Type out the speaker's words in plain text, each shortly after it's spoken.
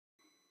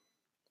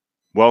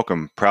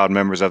Welcome, proud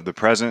members of the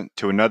present,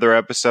 to another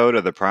episode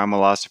of the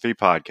Primalosophy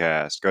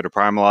Podcast. Go to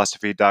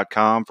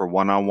primalosophy.com for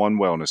one-on-one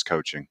wellness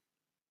coaching.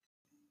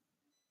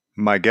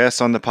 My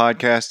guest on the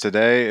podcast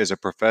today is a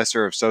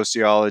professor of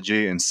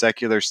sociology and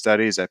secular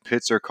studies at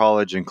Pitzer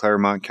College in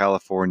Claremont,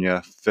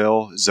 California,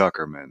 Phil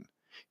Zuckerman.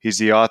 He's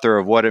the author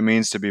of What It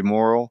Means to Be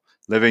Moral,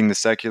 Living the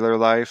Secular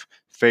Life,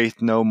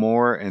 Faith No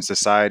More, and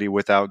Society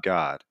Without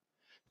God.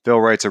 Phil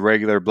writes a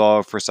regular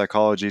blog for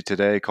Psychology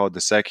Today called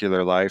The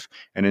Secular Life,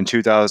 and in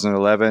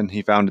 2011,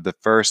 he founded the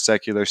first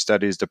secular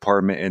studies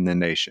department in the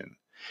nation.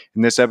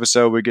 In this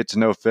episode, we get to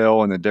know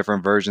Phil and the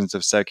different versions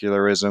of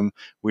secularism.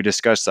 We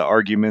discuss the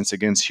arguments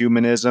against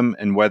humanism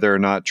and whether or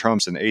not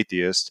Trump's an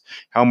atheist,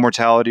 how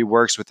mortality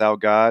works without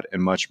God,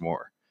 and much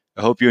more.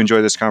 I hope you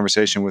enjoy this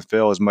conversation with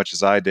Phil as much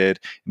as I did,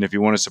 and if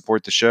you want to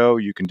support the show,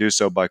 you can do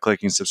so by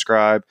clicking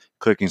subscribe,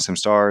 clicking some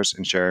stars,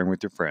 and sharing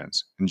with your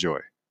friends. Enjoy.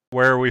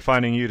 Where are we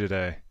finding you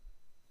today?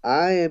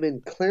 I am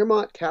in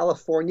Claremont,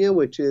 California,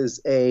 which is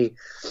a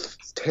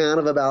town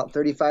of about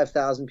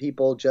 35,000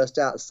 people just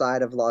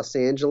outside of Los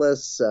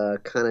Angeles,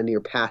 kind of near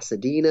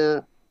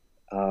Pasadena.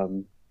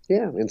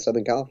 In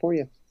Southern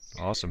California.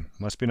 Awesome.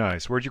 Must be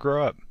nice. Where'd you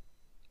grow up?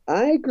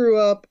 I grew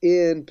up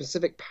in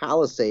Pacific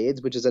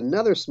Palisades, which is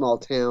another small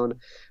town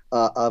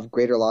of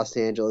greater Los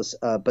Angeles,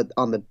 but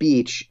on the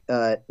beach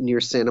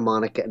near Santa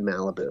Monica and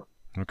Malibu.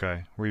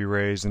 Okay. Were you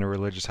raised in a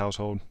religious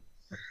household?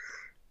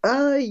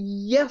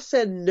 Yes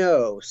and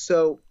no.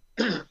 So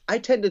I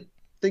tend to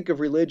think of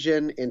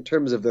religion in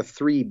terms of the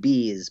three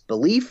B's: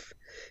 belief,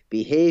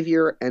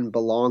 behavior, and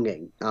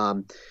belonging.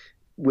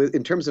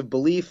 In terms of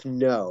belief,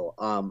 no.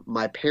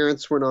 My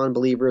parents were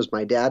non-believers.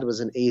 My dad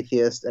was an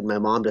atheist, and my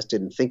mom just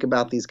didn't think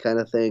about these kind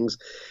of things.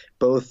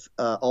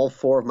 All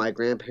four of my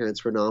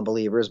grandparents were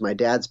non-believers. My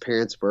dad's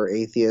parents were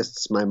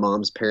atheists. My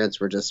mom's parents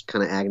were just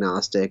kind of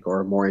agnostic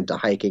or more into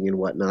hiking and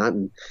whatnot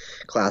and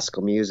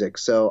classical music.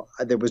 So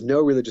there was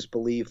no religious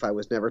belief. I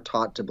was never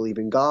taught to believe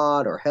in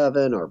God or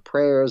heaven or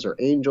prayers or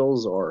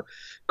angels or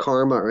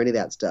karma or any of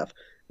that stuff.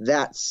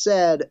 That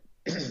said,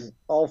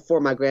 all four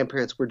of my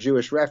grandparents were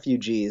Jewish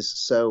refugees,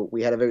 so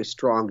we had a very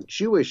strong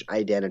Jewish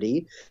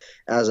identity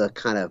as a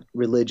kind of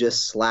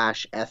religious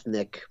 /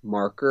 ethnic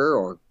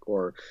marker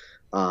or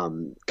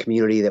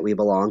community that we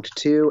belonged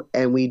to.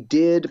 And we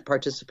did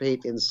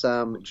participate in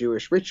some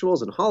Jewish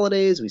rituals and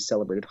holidays. We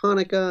celebrated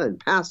Hanukkah and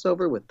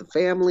Passover with the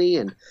family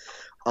and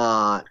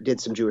did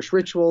some Jewish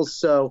rituals.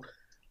 So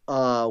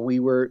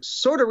we were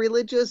sort of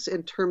religious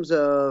in terms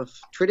of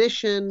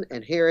tradition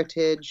and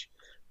heritage,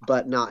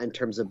 but not in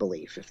terms of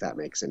belief, if that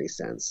makes any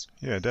sense.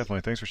 Yeah,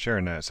 definitely. Thanks for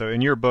sharing that. So in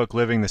your book,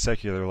 Living the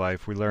Secular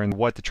Life, we learned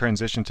what the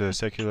transition to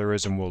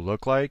secularism will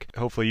look like.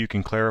 Hopefully you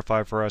can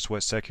clarify for us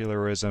what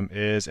secularism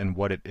is and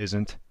what it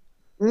isn't.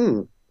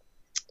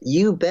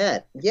 You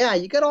bet. Yeah,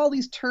 you got all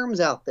these terms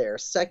out there.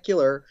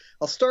 Secular.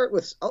 I'll start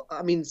with,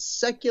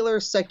 secular,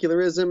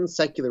 secularism,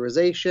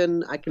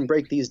 secularization. I can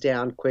break these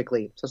down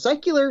quickly. So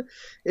secular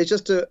is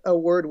just a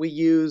word we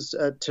use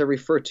to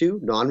refer to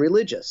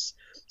non-religious.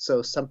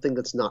 So something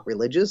that's not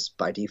religious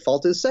by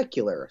default is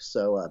secular.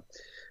 So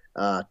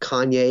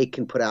Kanye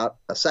can put out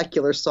a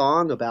secular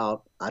song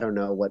about, I don't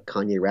know what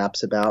Kanye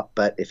raps about,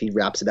 but if he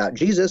raps about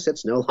Jesus,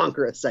 it's no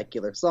longer a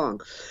secular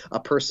song. A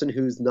person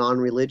who's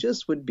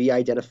non-religious would be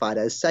identified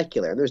as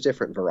secular, and there's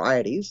different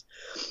varieties.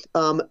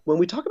 When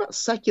we talk about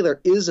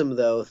secularism,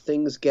 though,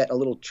 things get a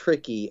little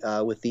tricky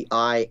with the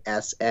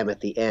ISM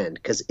at the end,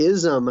 because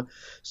ism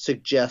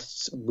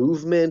suggests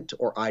movement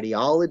or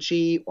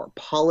ideology or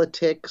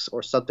politics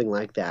or something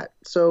like that.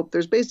 So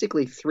there's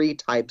basically three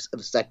types of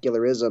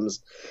secularisms.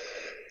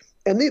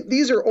 And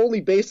these are only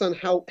based on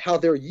how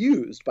they're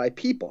used by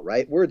people,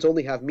 right? Words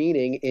only have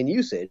meaning in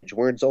usage.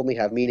 Words only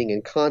have meaning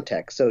in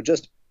context. So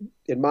just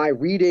in my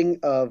reading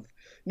of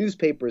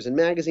newspapers and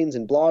magazines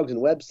and blogs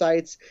and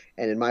websites,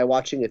 and in my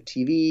watching of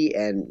TV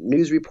and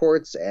news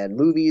reports and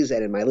movies,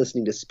 and in my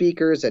listening to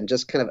speakers and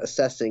just kind of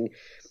assessing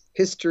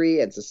history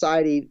and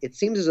society, it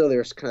seems as though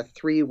there's kind of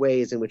three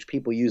ways in which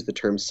people use the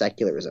term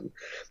secularism.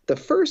 The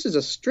first is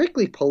a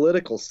strictly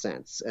political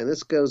sense, and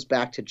this goes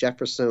back to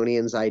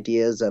Jeffersonian's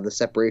ideas of the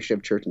separation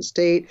of church and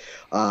state,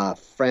 the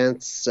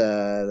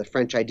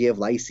French idea of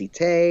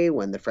laïcité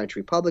when the French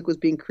Republic was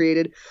being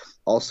created.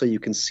 Also, you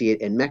can see it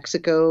in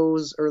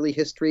Mexico's early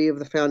history of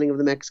the founding of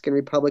the Mexican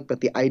Republic, but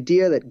the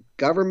idea that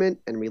government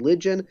and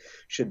religion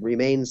should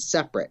remain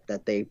separate,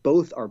 that they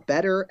both are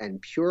better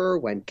and purer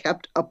when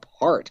kept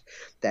apart,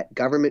 that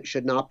government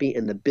should not be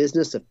in the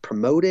business of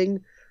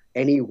promoting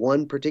any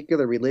one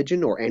particular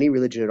religion or any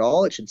religion at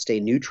all. It should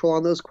stay neutral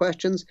on those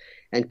questions.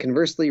 And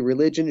conversely,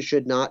 religion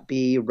should not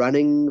be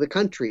running the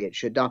country. It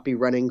should not be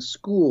running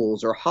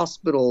schools or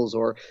hospitals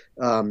or,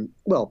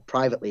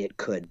 privately it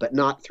could, but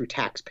not through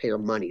taxpayer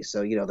money.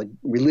 So, the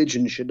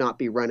religion should not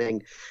be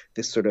running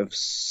this sort of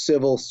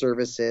civil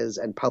services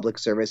and public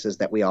services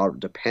that we all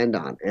depend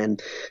on.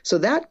 And so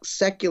that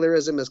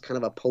secularism is kind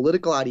of a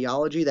political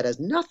ideology that has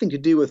nothing to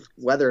do with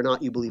whether or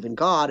not you believe in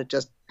God. It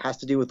just has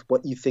to do with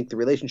what you think the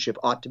relationship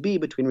ought to be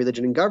between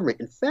religion and government.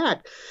 In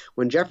fact,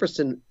 when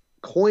Jefferson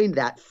coined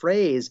that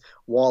phrase,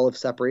 wall of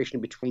separation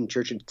between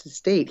church and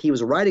state, he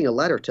was writing a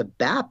letter to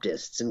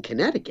Baptists in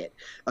Connecticut,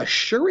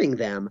 assuring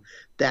them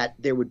that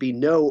there would be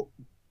no,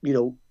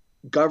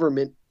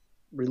 government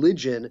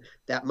religion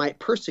that might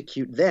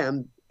persecute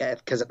them,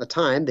 because at the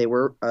time they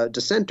were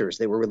dissenters,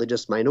 they were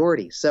religious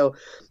minorities. So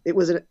it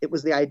was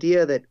the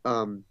idea that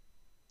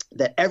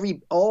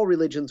that all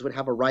religions would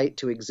have a right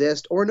to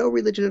exist, or no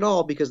religion at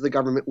all, because the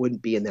government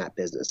wouldn't be in that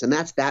business. And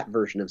that's that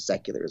version of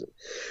secularism.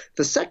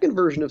 The second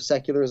version of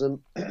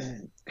secularism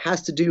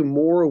has to do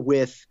more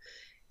with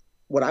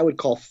what I would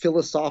call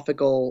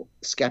philosophical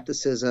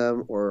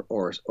skepticism,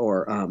 or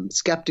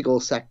skeptical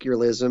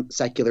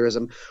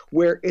secularism,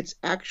 where it's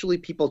actually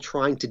people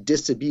trying to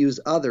disabuse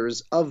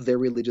others of their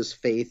religious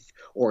faith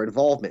or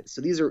involvement.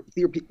 So these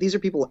are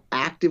people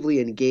actively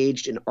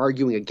engaged in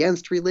arguing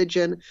against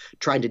religion,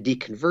 trying to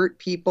deconvert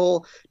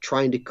people,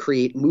 trying to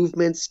create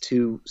movements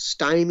to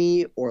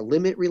stymie or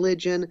limit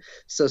religion.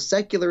 So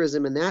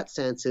secularism in that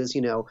sense is,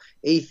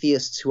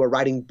 atheists who are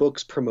writing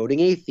books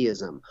promoting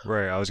atheism.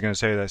 Right. I was going to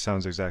say that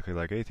sounds exactly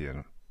like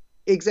atheism.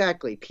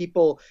 Exactly.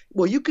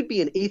 You could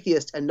be an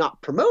atheist and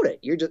not promote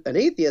it. An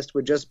atheist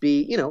would just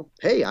be,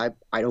 hey,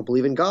 I don't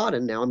believe in God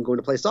and now I'm going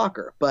to play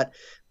soccer. But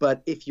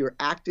if you're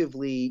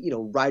actively,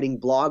 writing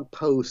blog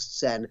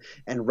posts and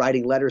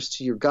writing letters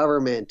to your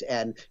government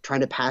and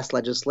trying to pass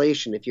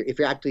legislation, if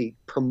you're actually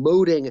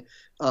promoting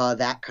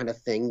that kind of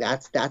thing,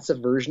 that's a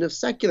version of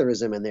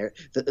secularism. And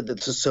the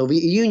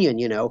Soviet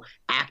Union,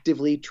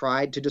 actively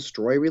tried to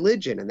destroy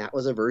religion, and that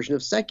was a version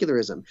of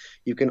secularism.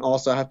 You can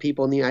also have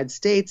people in the United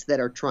States that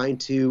are trying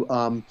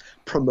to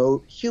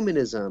promote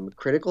humanism,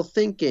 critical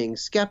thinking,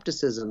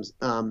 skepticism,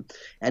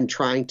 and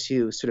trying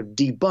to sort of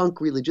debunk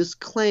religious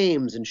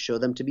claims and show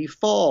them to be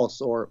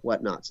false or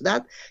whatnot.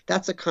 So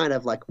that's a kind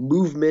of like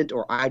movement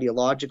or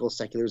ideological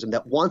secularism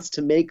that wants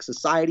to make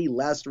society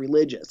less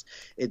religious.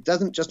 It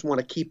doesn't just want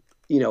to keep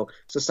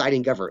society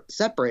and government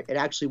separate. It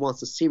actually wants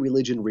to see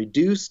religion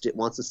reduced. It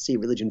wants to see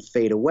religion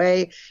fade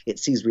away. It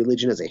sees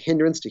religion as a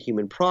hindrance to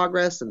human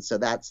progress. And so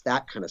that's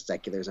that kind of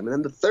secularism. And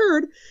then the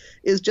third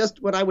is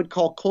just what I would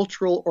call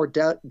cultural or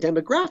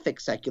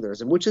demographic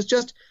secularism, which is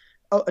just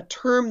a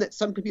term that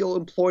some people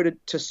employ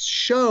to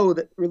show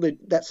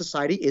that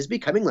society is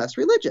becoming less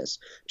religious,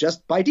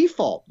 just by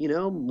default.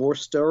 More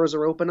stores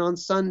are open on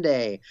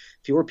Sunday,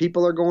 fewer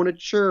people are going to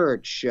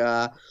church.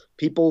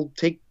 People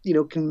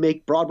can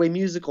make Broadway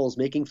musicals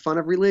making fun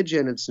of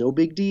religion. It's no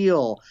big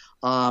deal.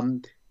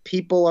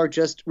 People are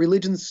just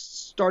religion's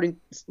starting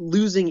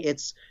losing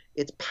its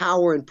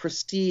power and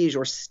prestige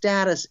or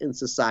status in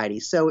society.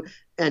 So,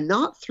 and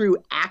not through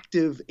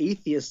active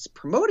atheists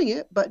promoting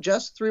it, but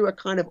just through a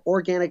kind of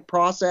organic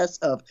process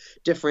of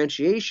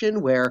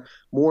differentiation where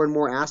more and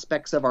more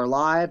aspects of our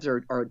lives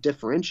are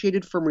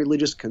differentiated from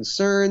religious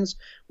concerns.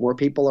 More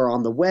people are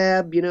on the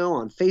web,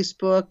 on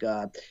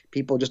Facebook.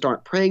 People just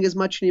aren't praying as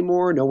much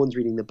anymore. No one's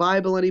reading the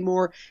Bible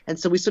anymore. And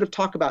so we sort of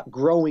talk about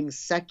growing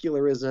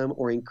secularism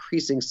or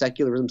increasing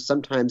secularism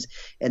sometimes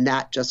in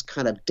that just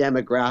kind of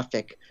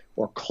demographic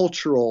or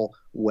cultural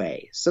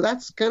way. So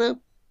that's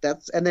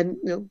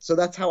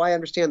how I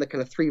understand the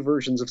kind of three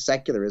versions of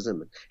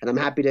secularism. And I'm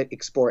happy to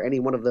explore any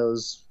one of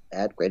those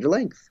at greater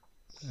length.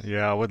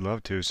 Yeah, I would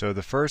love to. So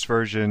the first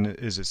version,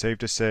 is it safe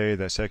to say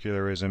that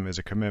secularism is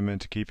a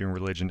commitment to keeping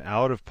religion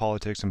out of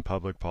politics and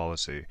public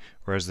policy?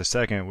 Whereas the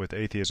second, with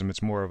atheism,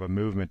 it's more of a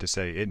movement to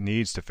say it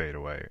needs to fade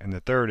away. And the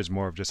third is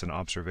more of just an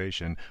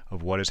observation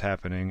of what is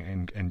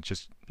happening and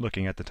just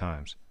looking at the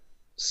times.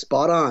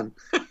 Spot on.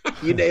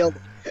 You nailed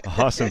it.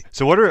 Awesome.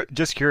 So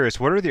just curious,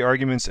 what are the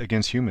arguments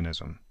against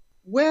humanism?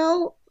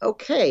 Well,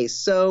 okay.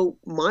 So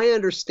my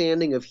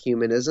understanding of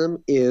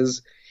humanism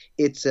is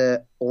it's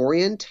a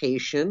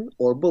orientation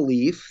or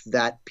belief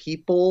that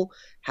people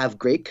have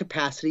great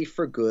capacity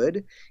for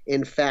good.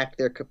 In fact,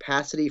 their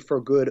capacity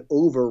for good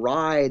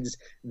overrides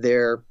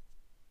their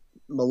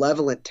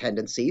malevolent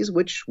tendencies,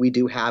 which we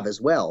do have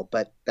as well.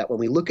 But that when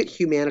we look at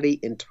humanity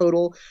in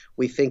total,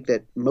 we think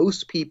that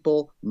most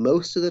people,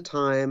 most of the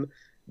time,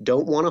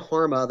 don't want to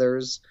harm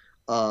others,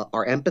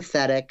 are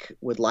empathetic,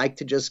 would like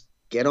to just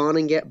get on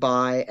and get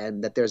by,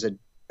 and that there's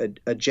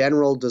a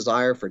general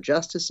desire for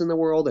justice in the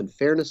world and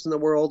fairness in the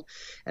world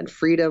and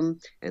freedom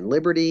and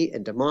liberty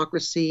and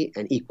democracy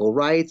and equal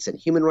rights and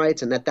human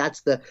rights, and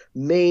that's the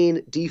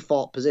main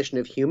default position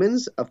of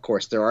humans. Of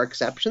course, there are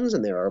exceptions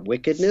and there are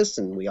wickedness,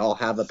 and we all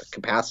have a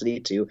capacity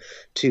to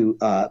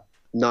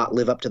not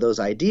live up to those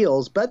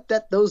ideals, but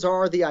that those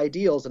are the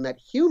ideals and that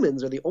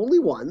humans are the only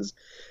ones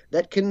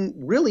that can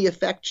really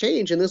affect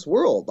change in this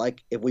world.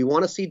 Like, if we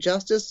want to see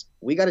justice,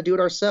 we got to do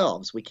it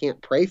ourselves. We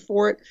can't pray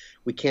for it.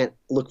 We can't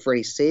look for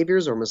any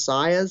saviors or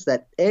messiahs.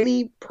 That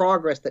any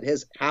progress that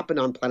has happened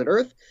on planet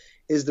Earth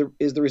is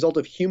the result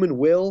of human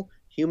will,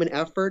 human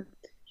effort,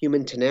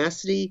 human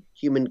tenacity,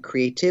 human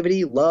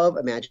creativity, love,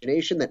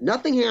 imagination, that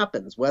nothing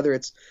happens, whether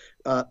it's,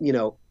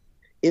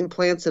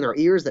 implants in our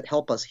ears that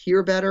help us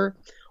hear better,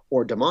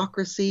 or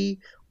democracy,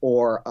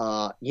 or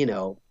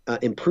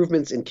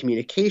improvements in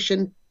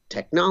communication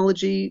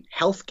technology,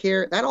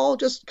 healthcare, that all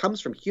just comes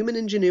from human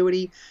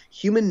ingenuity,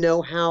 human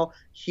know-how,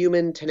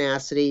 human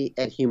tenacity,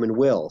 and human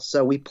will.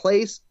 So we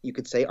place, you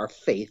could say, our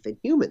faith in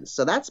humans.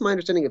 So that's my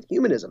understanding of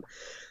humanism.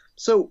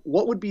 So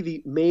what would be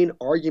the main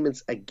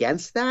arguments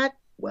against that?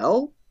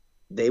 Well,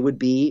 they would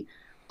be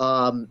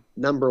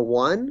number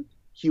one,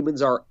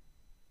 humans are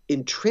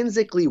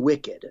intrinsically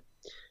wicked.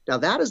 Now,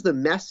 that is the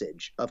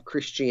message of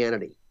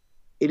Christianity.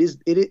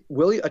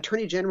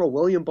 Attorney General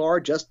William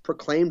Barr just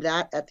proclaimed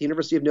that at the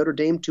University of Notre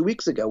Dame 2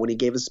 weeks ago when he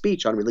gave a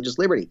speech on religious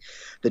liberty.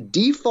 The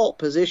default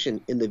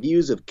position in the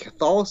views of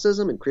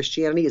Catholicism and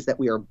Christianity is that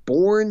we are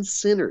born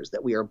sinners,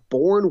 that we are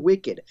born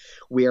wicked,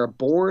 we are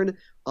born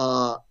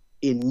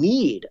in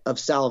need of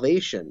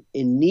salvation,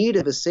 in need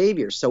of a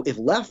savior. So if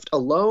left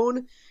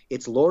alone,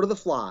 it's Lord of the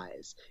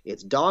Flies.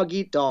 It's dog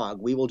eat dog.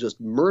 We will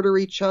just murder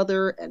each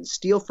other and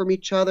steal from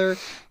each other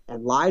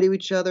and lie to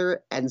each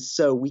other. And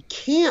so we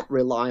can't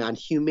rely on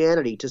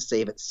humanity to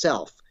save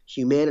itself.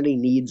 Humanity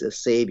needs a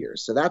savior.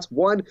 So that's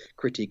one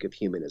critique of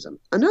humanism.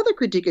 Another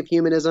critique of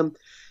humanism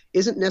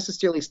isn't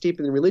necessarily steeped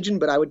in religion,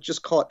 but I would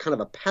just call it kind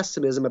of a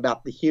pessimism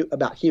about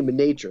human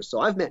nature. So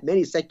I've met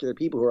many secular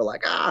people who are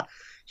like,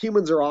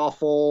 humans are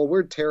awful,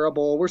 we're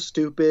terrible, we're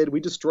stupid, we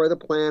destroy the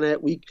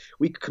planet, we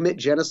commit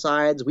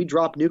genocides, we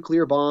drop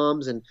nuclear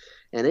bombs, and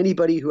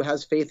anybody who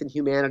has faith in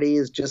humanity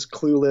is just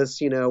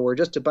clueless, we're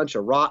just a bunch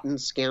of rotten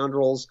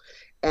scoundrels.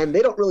 And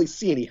they don't really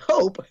see any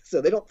hope, so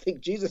they don't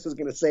think Jesus is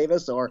going to save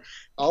us or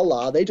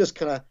Allah. They just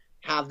kind of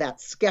have that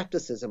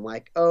skepticism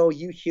like, oh,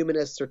 you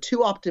humanists are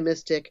too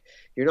optimistic.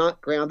 You're not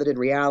grounded in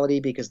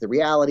reality because the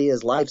reality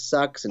is life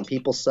sucks and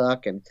people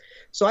suck. And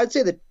so I'd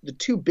say that the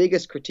two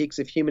biggest critiques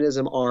of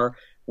humanism are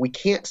we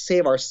can't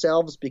save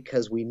ourselves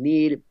because we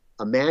need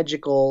a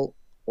magical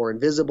or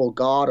invisible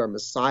God or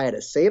Messiah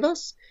to save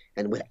us.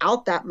 And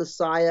without that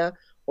Messiah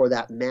or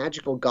that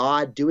magical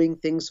God doing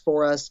things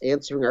for us,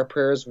 answering our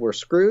prayers, we're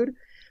screwed.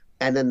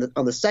 And then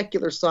on the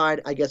secular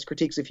side, I guess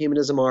critiques of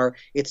humanism are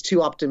it's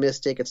too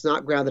optimistic, it's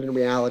not grounded in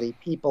reality,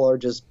 people are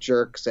just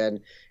jerks,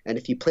 and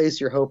if you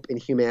place your hope in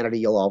humanity,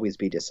 you'll always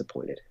be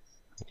disappointed.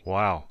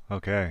 Wow.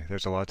 Okay.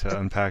 There's a lot to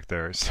unpack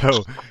there.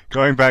 So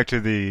going back to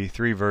the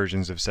three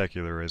versions of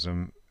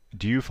secularism,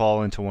 do you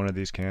fall into one of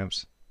these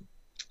camps?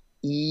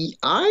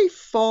 I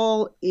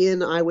fall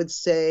in, I would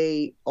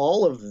say,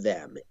 all of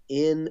them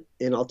and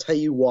I'll tell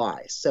you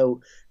why.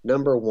 So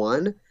number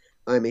one,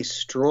 I'm a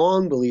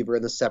strong believer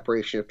in the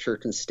separation of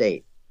church and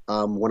state.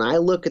 When I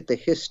look at the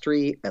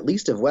history, at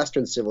least of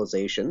Western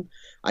civilization,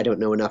 I don't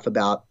know enough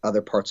about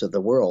other parts of the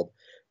world,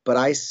 but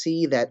I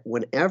see that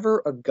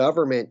whenever a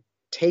government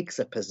takes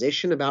a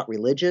position about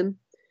religion,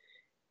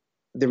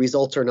 the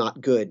results are not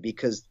good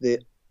because the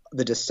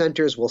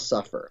dissenters will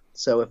suffer.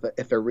 So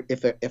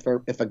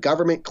if a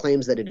government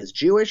claims that it is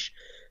Jewish,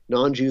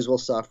 non-Jews will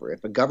suffer.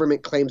 If a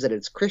government claims that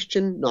it's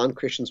Christian,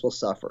 non-Christians will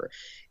suffer.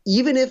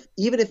 Even if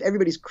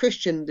everybody's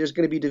Christian, there's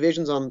going to be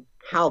divisions on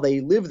how they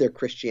live their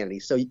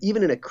Christianity. So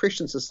even in a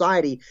Christian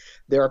society,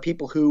 there are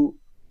people who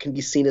can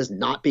be seen as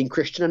not being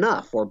Christian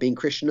enough or being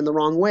Christian in the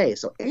wrong way.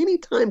 So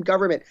anytime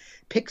government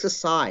picks a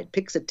side,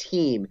 picks a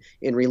team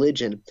in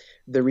religion,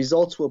 the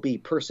results will be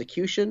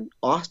persecution,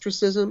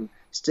 ostracism,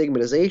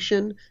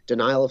 stigmatization,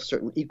 denial of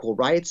certain equal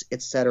rights,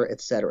 et cetera, et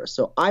cetera.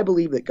 So I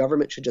believe that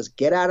government should just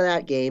get out of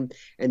that game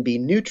and be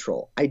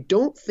neutral. I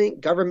don't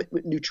think government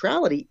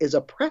neutrality is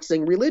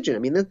oppressing religion. I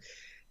mean,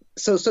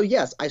 so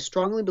yes, I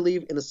strongly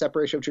believe in the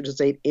separation of church and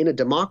state. In a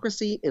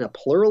democracy, in a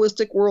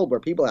pluralistic world where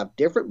people have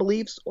different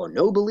beliefs or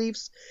no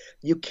beliefs,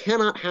 you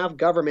cannot have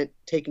government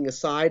taking a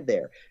side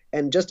there.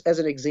 And just as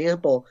an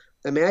example,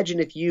 imagine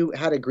if you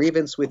had a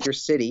grievance with your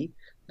city,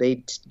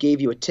 they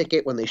gave you a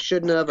ticket when they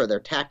shouldn't have, or they're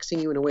taxing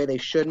you in a way they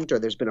shouldn't, or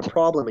there's been a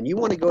problem, and you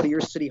want to go to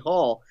your city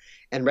hall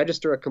and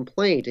register a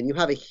complaint, and you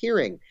have a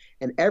hearing,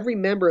 and every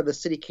member of the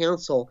city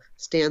council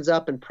stands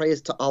up and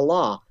prays to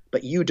Allah,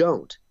 but you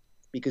don't,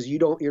 because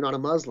you're not a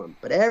Muslim.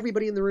 But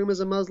everybody in the room is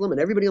a Muslim, and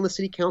everybody on the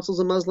city council is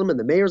a Muslim, and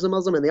the mayor's a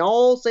Muslim, and they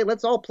all say,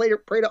 let's all pray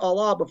to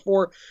Allah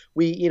before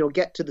we,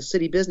 get to the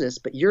city business.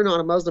 But you're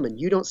not a Muslim, and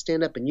you don't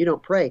stand up and you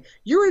don't pray.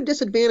 You're at a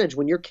disadvantage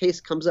when your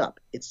case comes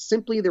up. It's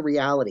simply the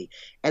reality.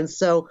 And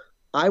so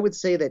I would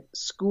say that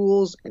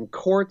schools and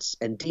courts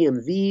and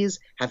DMVs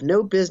have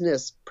no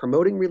business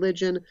promoting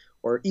religion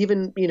or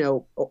even,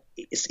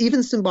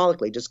 even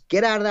symbolically, just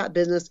get out of that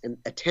business and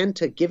attend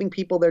to giving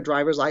people their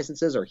driver's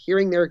licenses or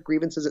hearing their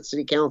grievances at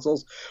city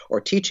councils or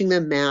teaching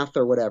them math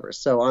or whatever.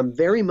 So I'm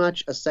very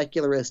much a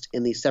secularist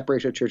in the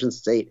separation of church and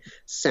state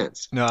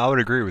sense. No, I would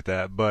agree with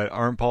that, but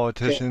aren't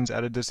politicians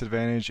at a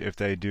disadvantage if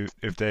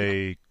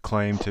they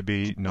claim to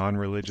be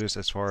non-religious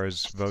as far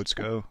as votes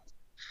go?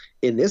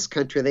 In this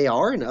country, they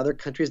are. In other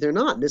countries, they're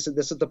not. And this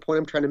is the point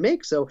I'm trying to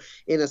make. So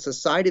in a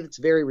society that's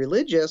very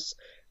religious,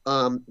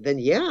 then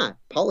yeah,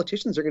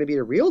 politicians are going to be at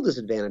a real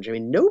disadvantage. I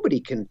mean, nobody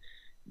can.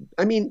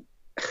 I mean,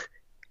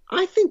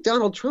 I think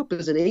Donald Trump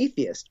is an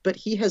atheist, but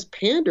he has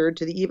pandered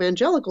to the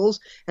evangelicals,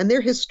 and they're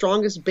his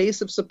strongest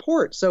base of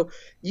support. So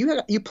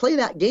you play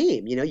that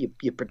game. You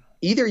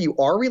either you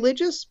are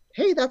religious,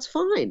 hey, that's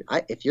fine.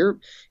 If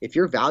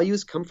your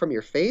values come from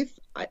your faith,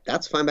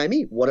 that's fine by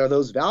me. What are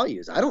those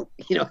values? I don't,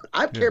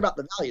 I care Yeah. about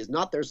the values,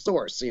 not their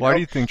source. Why do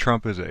you think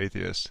Trump is an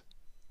atheist?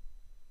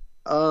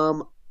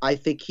 I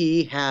think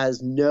he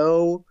has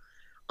no.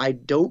 I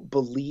don't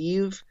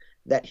believe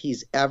that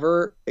he's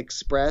ever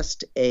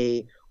expressed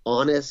a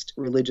honest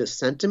religious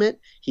sentiment.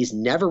 He's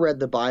never read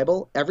the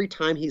Bible. Every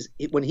time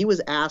when he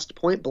was asked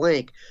point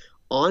blank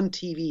on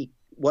TV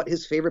what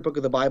his favorite book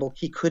of the Bible,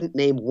 he couldn't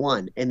name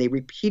one. And they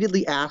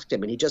repeatedly asked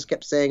him, and he just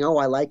kept saying, "Oh,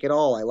 I like it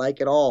all. I like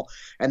it all."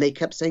 And they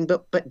kept saying,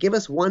 "But give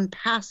us one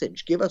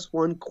passage, give us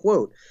one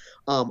quote."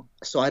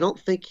 So I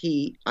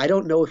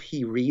don't know if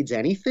he reads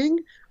anything.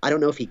 I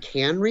don't know if he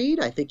can read.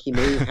 I think he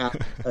may have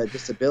a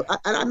disability.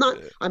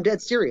 I'm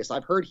dead serious.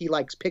 I've heard he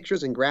likes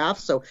pictures and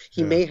graphs, so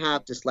he Yeah. may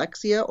have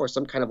dyslexia or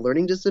some kind of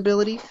learning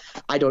disability.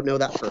 I don't know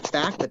that for a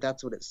fact, but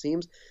that's what it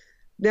seems.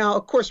 Now,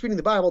 of course, reading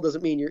the Bible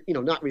doesn't mean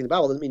not reading the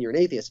Bible doesn't mean you're an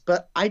atheist,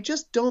 but I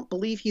just don't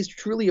believe he's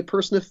truly a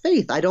person of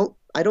faith. I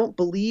don't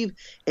believe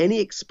any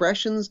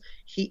expressions.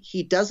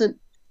 He doesn't.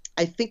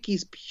 I think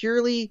he's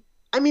purely.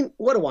 I mean,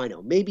 what do I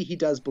know? Maybe he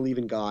does believe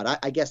in God.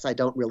 I guess I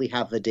don't really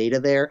have the data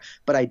there,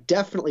 but I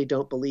definitely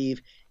don't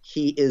believe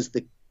he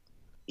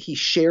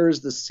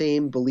shares the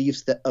same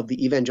beliefs of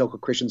the evangelical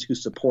Christians who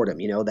support him.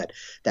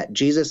 That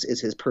Jesus is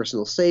his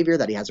personal savior,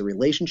 that he has a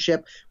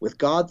relationship with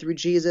God through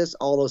Jesus,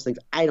 all those things.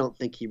 I don't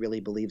think he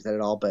really believes that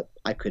at all, but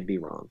I could be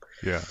wrong.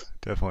 Yeah,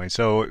 definitely.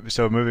 So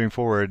moving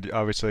forward,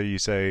 obviously you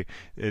say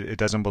it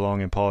doesn't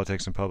belong in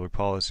politics and public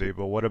policy,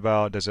 but what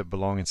about, does it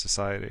belong in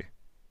society?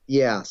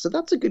 Yeah, so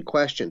that's a good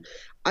question.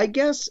 I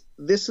guess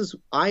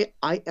I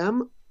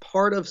am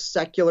part of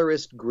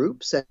secularist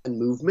groups and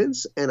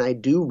movements, and I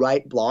do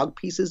write blog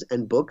pieces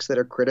and books that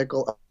are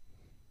critical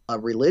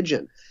of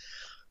religion.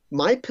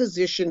 My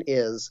position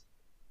is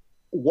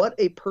what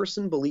a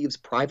person believes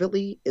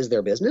privately is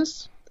their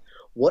business.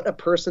 What a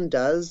person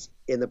does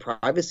in the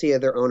privacy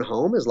of their own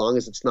home, as long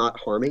as it's not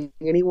harming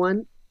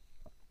anyone,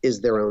 is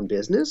their own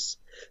business.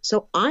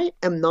 So I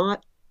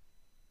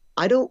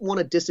don't want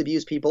to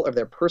disabuse people of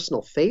their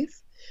personal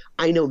faith.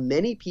 I know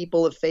many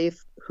people of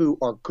faith who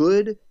are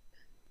good,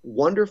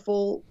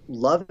 wonderful,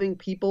 loving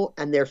people,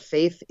 and their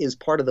faith is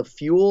part of the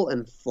fuel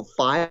and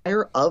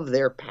fire of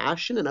their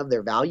passion and of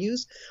their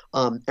values.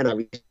 And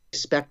I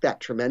respect that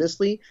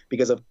tremendously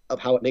because of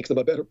how it makes them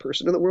a better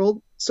person in the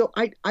world. So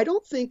I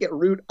don't think at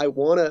root I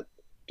want to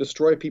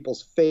destroy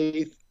people's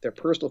faith, their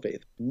personal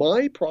faith.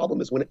 My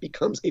problem is when it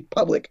becomes a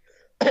public,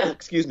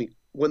 excuse me,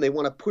 when they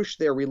want to push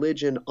their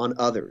religion on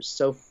others.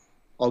 So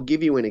I'll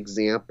give you an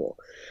example.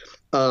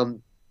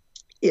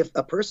 If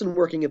a person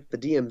working at the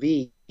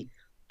DMV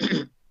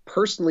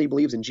personally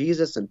believes in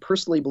Jesus and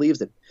personally believes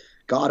that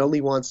God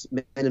only wants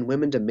men and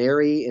women to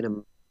marry in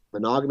a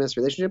monogamous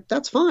relationship,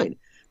 that's fine.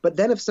 But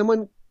then if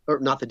someone, or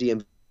not the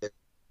DMV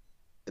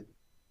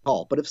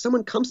hall, but if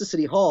someone comes to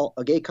City Hall,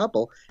 a gay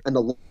couple, and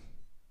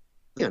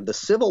the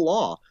civil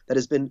law that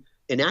has been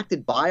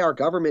enacted by our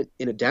government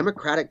in a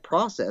democratic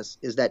process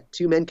is that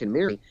two men can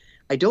marry,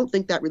 I don't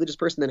think that religious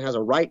person then has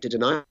a right to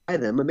deny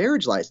them a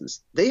marriage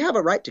license. They have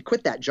a right to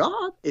quit that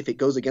job if it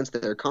goes against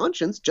their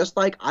conscience, just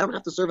like I don't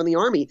have to serve in the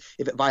army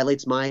if it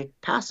violates my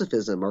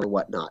pacifism or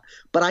whatnot.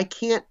 But I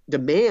can't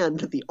demand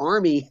that the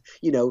army,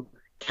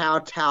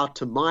 kowtow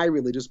to my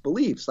religious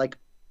beliefs. Like,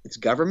 it's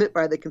government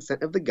by the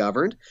consent of the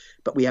governed,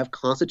 but we have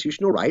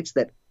constitutional rights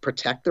that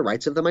protect the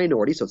rights of the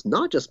minority. So it's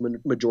not just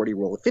majority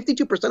rule. If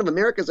 52% of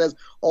America says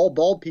all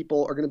bald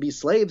people are going to be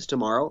slaves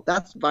tomorrow,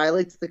 that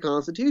violates the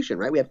Constitution,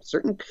 right? We have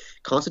certain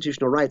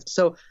constitutional rights.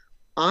 So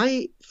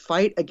I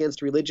fight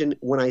against religion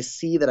when I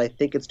see that I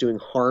think it's doing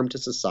harm to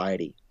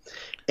society.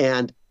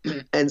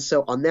 And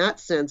so on that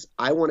sense,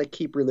 I want to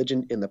keep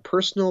religion in the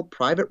personal,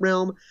 private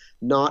realm,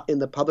 not in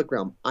the public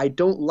realm. I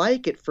don't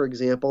like it, for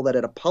example, that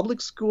at a public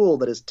school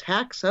that is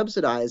tax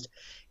subsidized,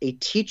 a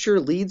teacher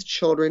leads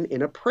children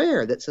in a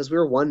prayer that says we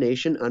are one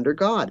nation under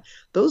God.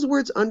 Those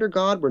words under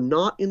God were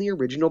not in the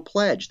original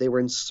pledge. They were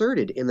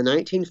inserted in the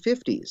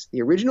 1950s.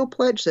 The original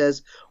pledge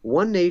says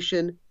one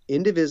nation,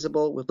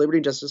 indivisible, with liberty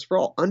and justice for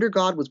all. Under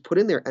God was put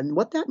in there. And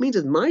what that means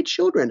is my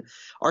children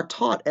are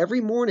taught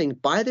every morning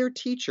by their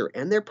teacher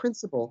and their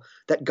principal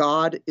that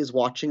God is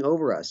watching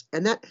over us.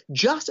 And that,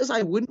 just as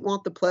I wouldn't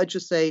want the pledge to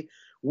say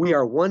we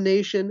are one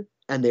nation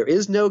and there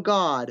is no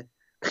God,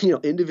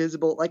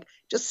 indivisible, like,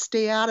 just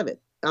stay out of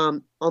it.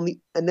 And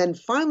then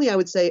finally, I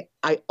would say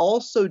I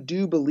also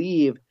do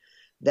believe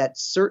that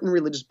certain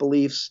religious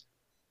beliefs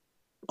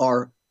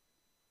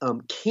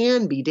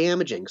can be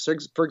damaging. So,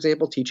 for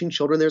example, teaching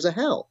children there's a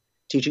hell,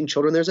 teaching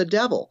children there's a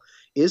devil.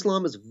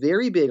 Islam is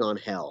very big on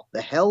hell.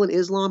 The hell in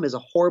Islam is a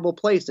horrible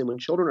place. And when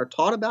children are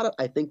taught about it,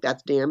 I think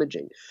that's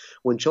damaging.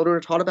 When children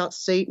are taught about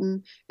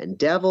Satan and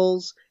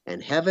devils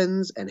and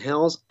heavens and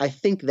hells, I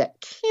think that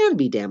can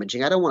be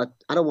damaging. I don't want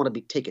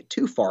to take it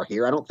too far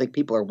here. I don't think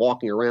people are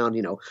walking around,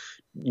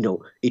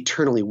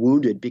 eternally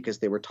wounded because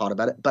they were taught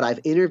about it. But I've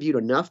interviewed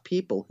enough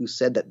people who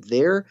said that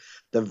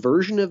the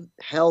version of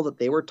hell that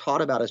they were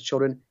taught about as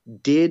children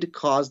did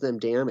cause them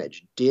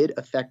damage, did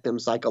affect them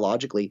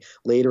psychologically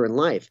later in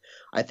life.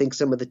 I think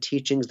some of the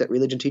teachings that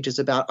religion teaches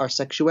about our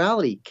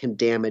sexuality can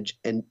damage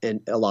and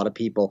a lot of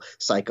people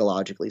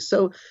psychologically.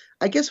 So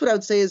I guess what I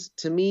would say is,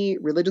 to me,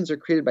 religions are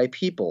created by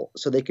people,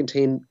 so they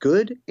contain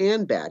good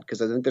and bad, because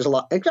I think there's a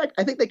lot. In fact,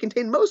 I think they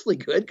contain mostly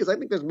good, because I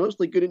think there's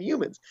mostly good in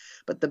humans.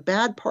 But the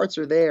bad parts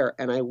are there,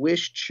 and I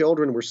wish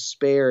children were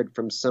spared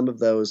from some of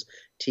those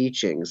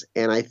teachings.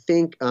 And I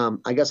think,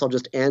 I guess I'll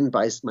just end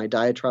by my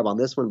diatribe on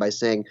this one by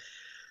saying,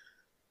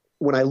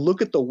 when I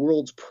look at the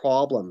world's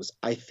problems,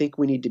 I think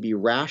we need to be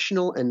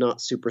rational and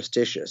not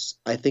superstitious.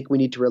 I think we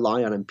need to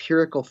rely on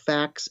empirical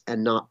facts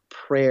and not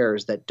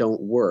prayers that don't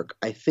work.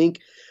 I think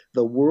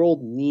the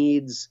world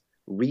needs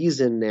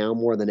reason now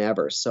more than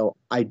ever. So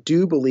I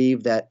do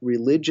believe that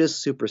religious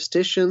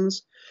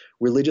superstitions,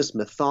 religious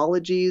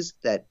mythologies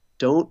that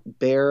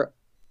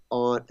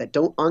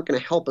aren't going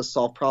to help us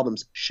solve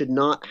problems should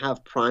not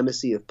have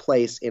primacy of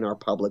place in our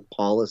public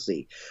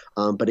policy.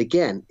 But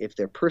again, if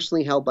they're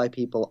personally held by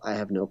people, I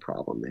have no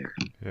problem there.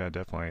 Yeah,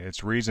 definitely.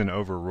 It's reason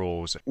over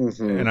rules.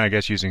 And I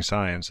guess using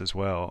science as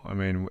well. I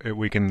mean,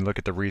 we can look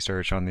at the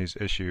research on these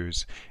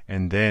issues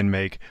and then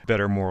make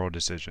better moral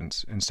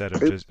decisions instead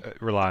of just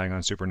relying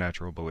on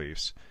supernatural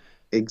beliefs.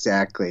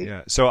 Exactly.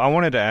 Yeah. So I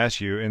wanted to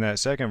ask you, in that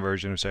second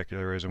version of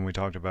secularism, we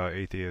talked about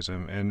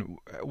atheism, and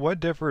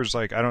what differs,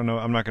 I don't know,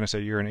 I'm not going to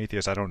say you're an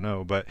atheist, I don't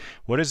know, but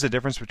what is the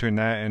difference between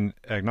that and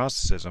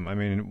agnosticism? I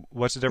mean,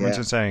 what's the difference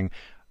in saying,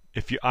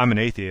 I'm an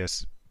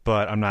atheist,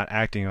 but I'm not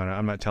acting on it,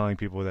 I'm not telling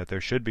people that there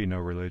should be no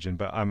religion,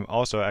 but I'm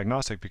also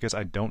agnostic because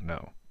I don't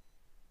know?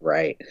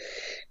 Right.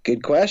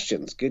 Good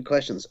questions.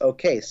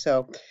 Okay,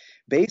 so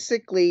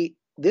basically,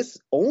 this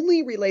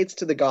only relates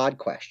to the God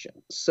question.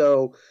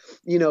 So,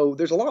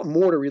 there's a lot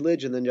more to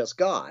religion than just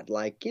God.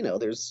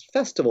 There's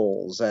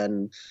festivals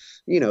and,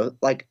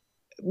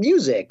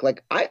 music.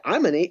 I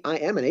am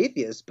an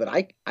atheist, but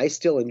I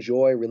still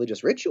enjoy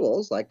religious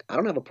rituals. I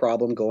don't have a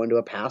problem going to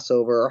a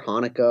Passover or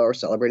Hanukkah or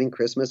celebrating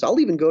Christmas. I'll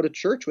even go to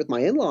church with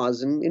my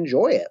in-laws and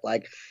enjoy it.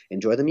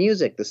 Enjoy the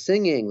music, the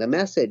singing, the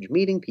message,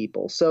 meeting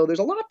people. So there's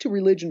a lot to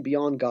religion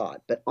beyond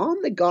God. But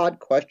on the God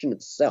question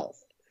itself,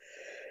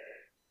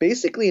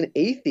 basically, an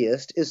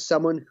atheist is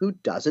someone who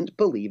doesn't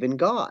believe in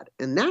God.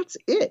 And that's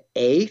it.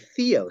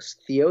 Atheos.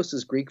 Theos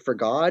is Greek for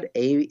God.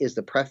 A is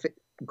the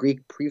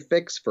Greek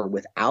prefix for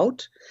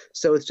without.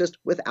 So it's just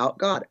without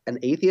God. An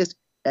atheist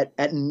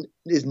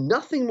is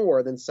nothing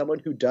more than someone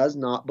who does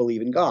not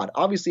believe in God.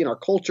 Obviously, in our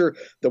culture,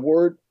 the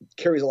word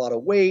carries a lot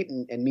of weight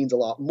and means a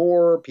lot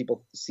more.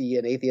 People see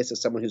an atheist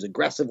as someone who's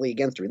aggressively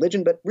against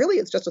religion, but really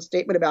it's just a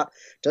statement about,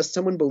 does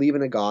someone believe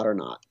in a God or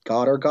not?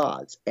 God or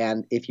gods.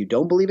 And if you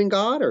don't believe in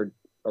God or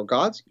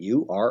gods,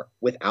 you are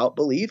without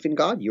belief in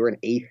God. You're an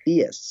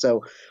atheist.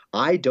 So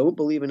I don't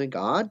believe in a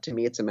God. To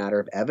me, it's a matter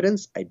of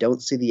evidence. I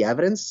don't see the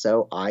evidence,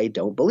 so I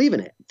don't believe in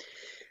it.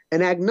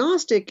 An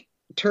agnostic,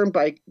 termed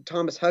by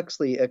Thomas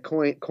Huxley,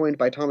 coined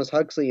by Thomas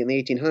Huxley in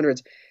the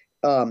 1800s,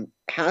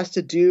 has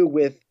to do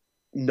with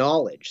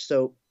knowledge.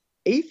 So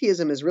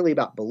atheism is really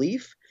about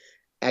belief.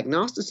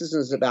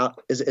 Agnosticism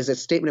is a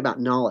statement about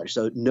knowledge.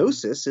 So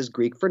gnosis is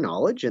Greek for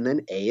knowledge, and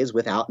then A is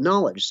without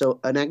knowledge.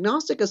 So an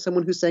agnostic is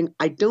someone who's saying,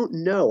 I don't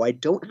know, I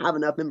don't have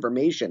enough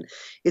information.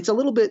 It's a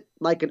little bit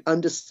like an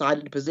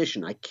undecided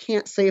position. I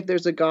can't say if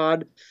there's a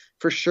God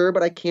for sure,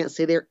 but I can't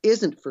say there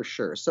isn't for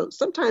sure. So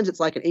sometimes it's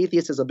like an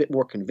atheist is a bit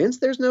more convinced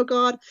there's no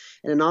God,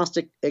 and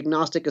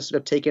agnostic is sort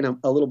of taking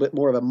a little bit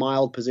more of a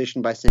mild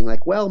position by saying,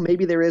 well,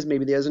 maybe there is,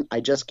 maybe there isn't. I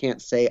just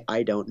can't say,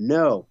 I don't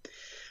know.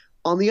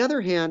 On the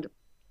other hand,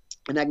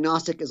 an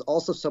agnostic is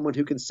also someone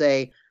who can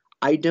say,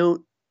 I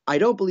don't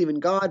believe in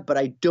God, but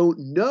I don't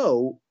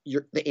know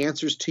the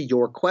answers to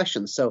your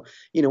questions. So,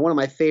 one of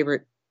my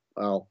favorite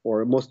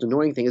or most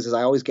annoying things is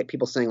I always get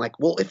people saying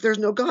well, if there's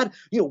no God,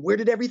 where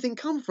did everything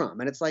come from?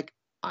 And it's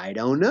I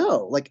don't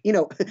know.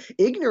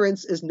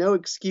 Ignorance is no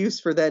excuse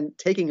for then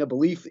taking a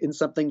belief in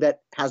something that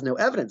has no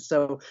evidence.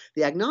 So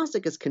the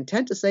agnostic is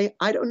content to say,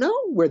 I don't know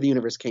where the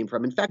universe came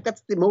from. In fact,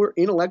 that's the more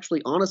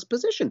intellectually honest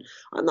position.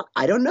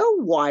 I don't know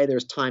why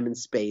there's time and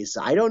space.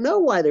 I don't know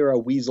why there are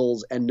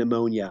weasels and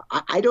pneumonia.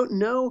 I don't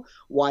know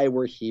why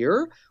we're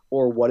here,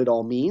 or what it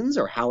all means,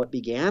 or how it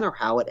began, or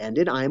how it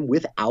ended. I'm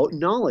without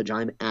knowledge.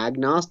 I'm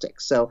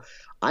agnostic. So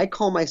I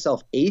call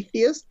myself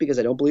atheist because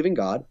I don't believe in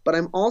God, but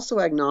I'm also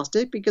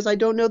agnostic because I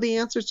don't know the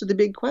answers to the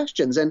big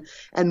questions. And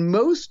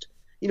most,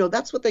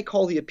 that's what they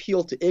call the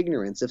appeal to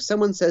ignorance. If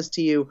someone says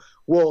to you,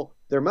 well,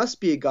 there must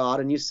be a God,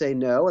 and you say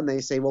no, and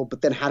they say, well,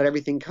 but then how did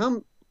everything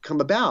come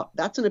come about.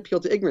 That's an appeal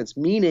to ignorance,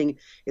 meaning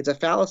it's a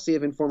fallacy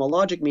of informal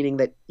logic, meaning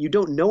that you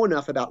don't know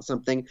enough about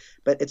something,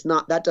 but it's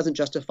not, that doesn't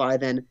justify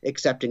then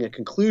accepting a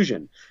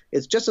conclusion.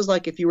 It's just as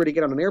like if you were to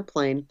get on an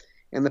airplane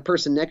and the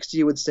person next to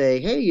you would say,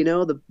 hey,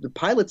 the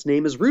pilot's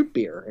name is root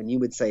beer. And you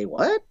would say,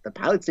 what? The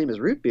pilot's name is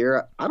root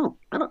beer?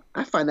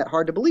 I find that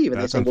hard to believe.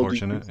 And That's they say, well,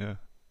 unfortunate. Yeah.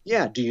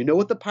 yeah, do you know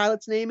what the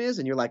pilot's name is?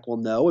 And you're like, well,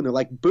 no. And they're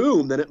like,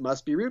 boom, then it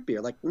must be root beer.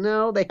 Like,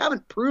 no, they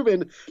haven't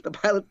proven the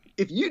pilot.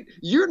 If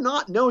you're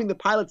not knowing the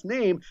pilot's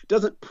name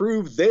doesn't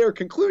prove their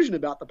conclusion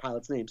about the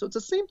pilot's name. So it's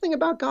the same thing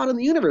about God and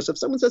the universe. If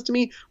someone says to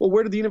me, well,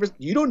 where did the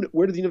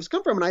universe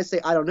come from? And I say,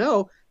 I don't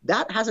know.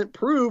 That hasn't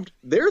proved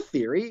their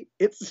theory.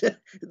 It's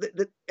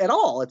at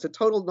all. It's a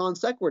total non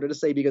sequitur to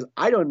say, because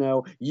I don't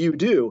know, you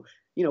do.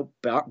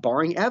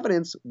 Barring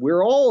evidence,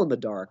 we're all in the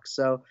dark.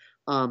 So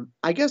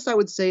I guess I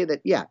would say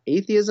that, yeah,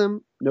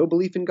 atheism, no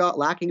belief in God,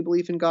 lacking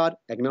belief in God,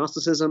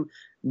 agnosticism,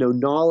 no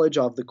knowledge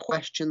of the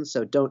question,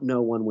 so don't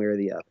know one way or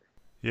the other.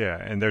 Yeah,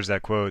 and there's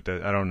that quote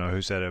that I don't know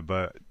who said it,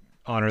 but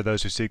honor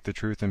those who seek the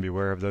truth and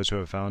beware of those who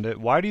have found it.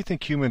 Why do you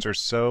think humans are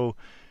so?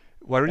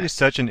 Why are you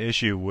such an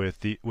issue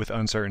with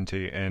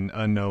uncertainty and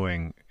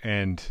unknowing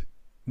and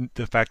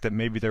the fact that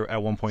maybe there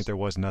at one point there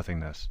was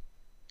nothingness?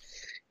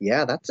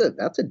 Yeah, that's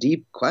a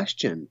deep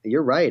question.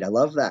 You're right. I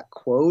love that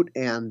quote,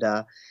 and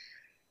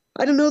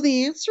I don't know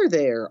the answer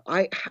there.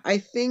 I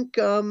think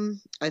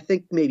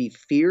maybe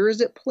fear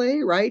is at play,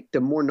 right?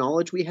 The more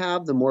knowledge we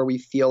have, the more we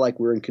feel like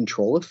we're in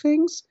control of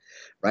things,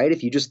 right?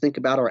 If you just think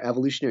about our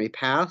evolutionary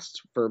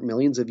past for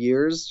millions of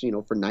years,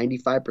 for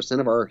 95%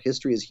 of our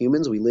history as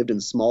humans, we lived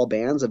in small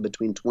bands of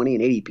between 20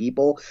 and 80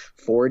 people,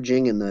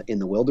 foraging in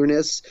the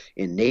wilderness,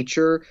 in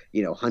nature,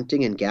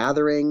 hunting and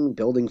gathering,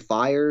 building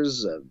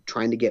fires,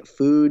 trying to get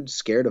food,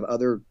 scared of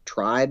other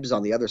tribes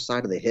on the other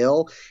side of the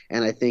hill.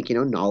 And I think,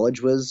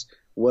 knowledge was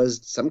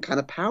some kind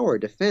of power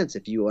defense.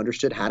 If you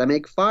understood how to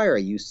make fire,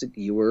 you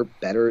were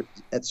better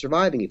at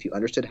surviving. If you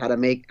understood how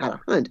to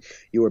hunt,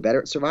 you were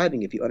better at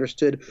surviving. If you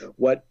understood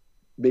what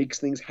makes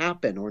things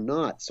happen or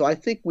not. So I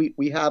think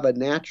we have a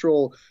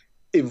natural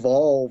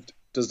evolved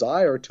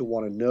desire to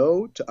want to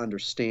know, to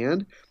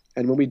understand.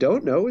 And when we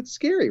don't know, it's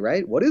scary,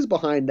 right? What is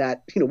behind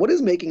that? What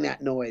is making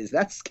that noise?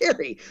 That's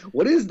scary.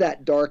 What is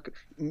that dark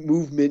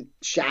movement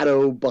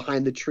shadow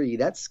behind the tree?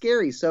 That's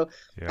scary. So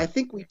Yeah. I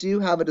think we do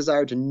have a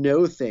desire to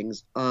know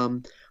things.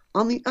 On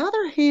the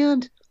other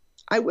hand,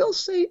 I will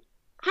say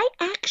I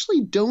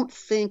actually don't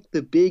think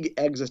the big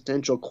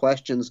existential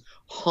questions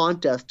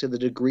haunt us to the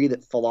degree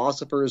that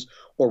philosophers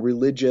or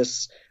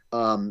religious,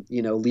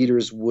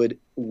 leaders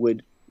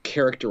would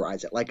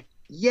characterize it. Like,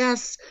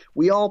 yes,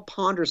 we all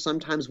ponder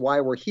sometimes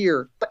why we're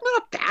here, but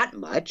not that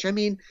much. I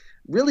mean,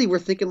 really, we're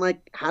thinking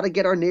like how to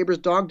get our neighbor's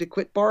dog to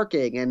quit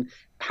barking and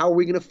how are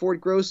we going to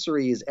afford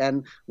groceries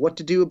and what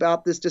to do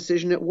about this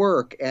decision at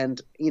work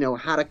and,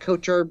 how to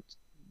coach our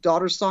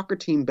daughter's soccer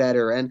team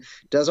better and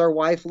does our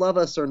wife love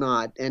us or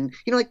not. And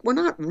we're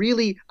not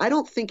really, I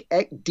don't think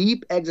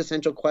deep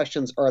existential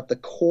questions are at the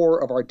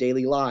core of our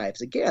daily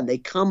lives. Again, they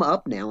come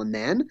up now and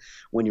then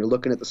when you're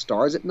looking at the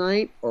stars at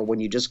night or when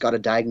you just got a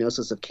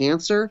diagnosis of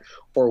cancer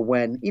or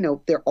when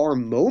there are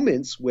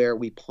moments where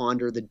we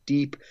ponder the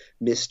deep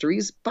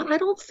mysteries, but I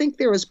don't think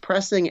they're as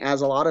pressing as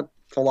a lot of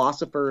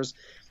philosophers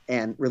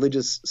and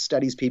religious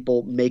studies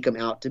people make them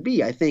out to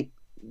be. I think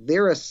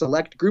they're a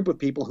select group of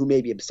people who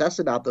maybe obsess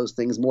about those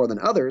things more than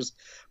others.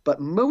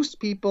 But most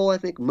people, I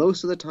think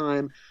most of the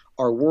time,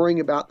 are worrying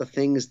about the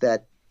things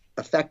that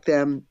affect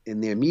them in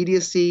their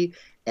immediacy.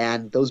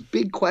 And those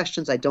big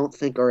questions I don't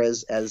think are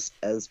as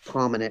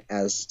prominent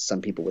as some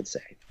people would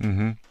say.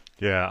 Mm-hmm.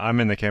 Yeah, I'm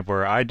in the camp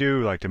where I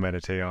do like to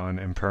meditate on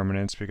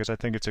impermanence because I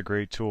think it's a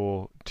great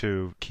tool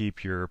to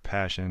keep your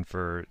passion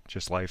for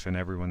just life and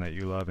everyone that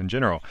you love in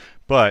general.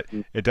 But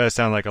it does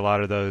sound like a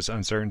lot of those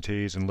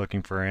uncertainties and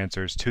looking for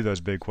answers to those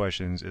big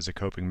questions is a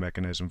coping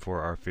mechanism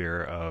for our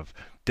fear of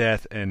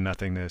death and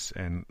nothingness.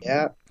 And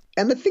yeah.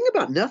 And the thing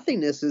about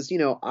nothingness is,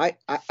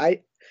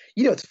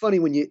 it's funny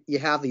when you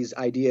have these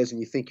ideas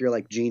and you think you're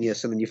like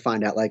genius and then you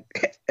find out like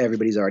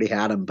everybody's already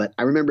had them. But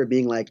I remember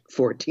being like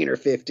 14 or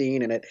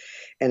 15 and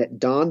it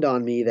dawned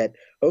on me that,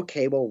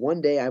 okay, well,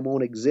 one day I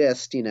won't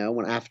exist,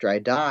 after I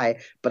die,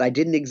 but I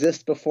didn't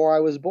exist before I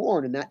was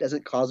born. And that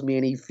doesn't cause me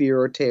any fear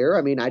or terror.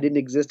 I mean, I didn't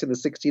exist in the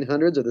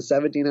 1600s or the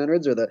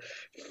 1700s or the,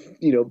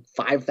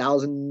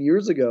 5,000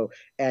 years ago.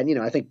 And,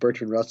 I think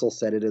Bertrand Russell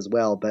said it as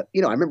well. But,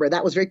 I remember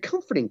that was very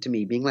comforting to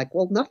me being like,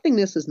 well,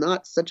 nothingness is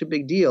not such a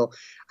big deal.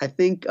 I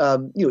think,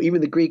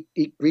 even the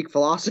Greek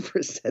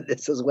philosophers said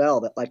this as well,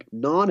 that like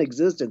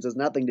non-existence is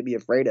nothing to be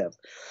afraid of.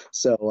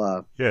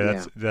 So,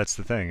 that's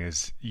the thing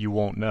is you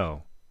won't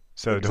know.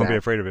 So exactly. Don't be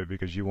afraid of it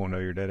because you won't know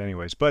you're dead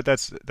anyways. But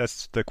that's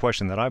the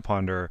question that I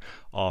ponder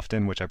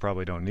often, which I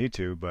probably don't need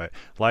to. But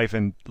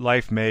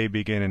life may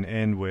begin and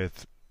end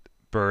with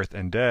birth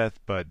and death,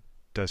 but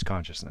does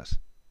consciousness?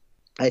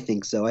 I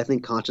think so. I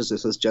think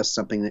consciousness is just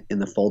something that in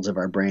the folds of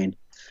our brain.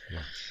 Yeah.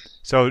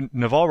 So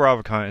Naval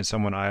Ravikant is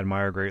someone I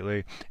admire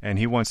greatly, and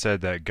he once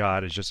said that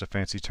God is just a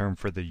fancy term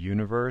for the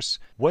universe.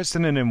 What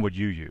synonym would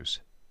you use?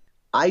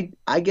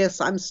 I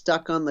guess I'm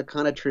stuck on the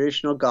kind of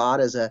traditional God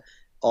as a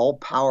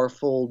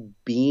all-powerful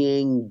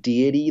being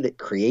deity that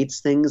creates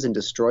things and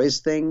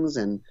destroys things.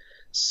 And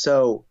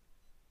so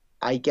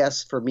I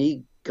guess for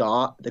me,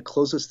 God, the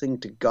closest thing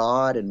to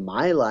God in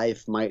my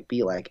life might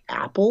be like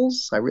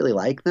apples. I really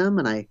like them,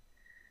 and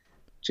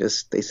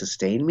they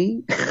sustain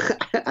me.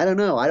 I don't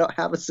know. I don't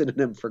have a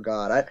synonym for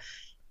God.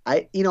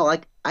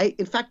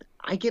 In fact,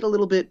 I get a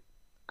little bit,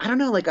 I don't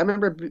know, like I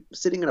remember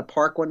sitting in a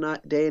park one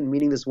day and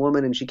meeting this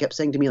woman, and she kept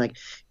saying to me, like,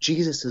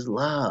 Jesus is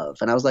love.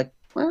 And I was like,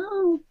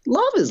 well,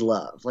 love is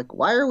love. Like,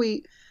 why are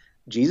we,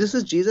 Jesus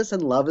is Jesus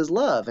and love is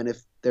love. And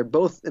if they're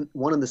both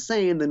one and the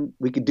same, then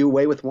we could do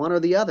away with one or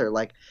the other.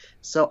 Like,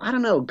 so I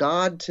don't know.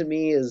 God to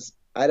me is,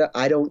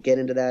 I don't get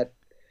into that,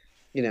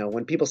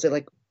 when people say,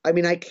 like, I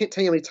mean, I can't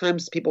tell you how many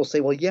times people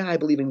say, well, yeah, I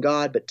believe in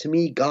God, but to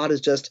me, God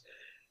is just,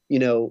 you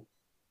know,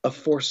 a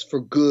force for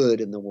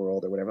good in the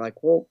world or whatever.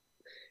 Like, well,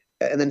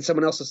 and then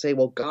someone else will say,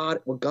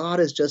 God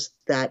is just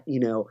that,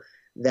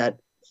 that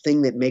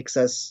thing that makes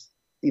us,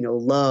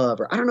 love,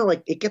 or I don't know,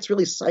 like it gets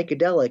really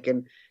psychedelic.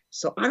 And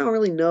so I don't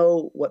really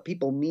know what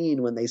people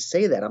mean when they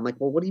say that. I'm like,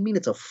 well, what do you mean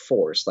it's a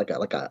force? Like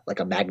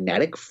a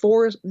magnetic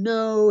force?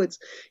 No, it's,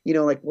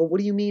 like, well, what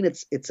do you mean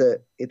it's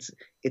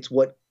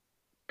what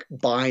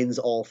binds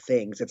all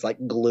things? It's like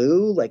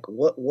glue? Like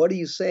what are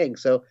you saying?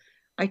 So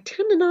I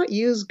tend to not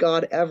use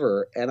God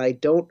ever, and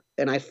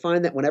I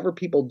find that whenever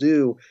people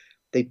do,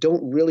 they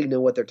don't really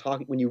know what they're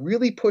talking. When you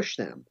really push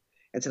them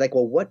and say, like,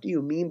 well, what do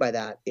you mean by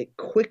that? It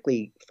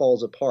quickly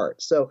falls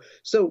apart. So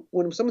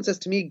when someone says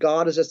to me,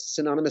 God is just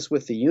synonymous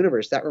with the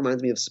universe, that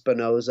reminds me of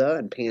Spinoza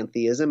and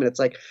pantheism. And it's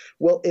like,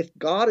 well, if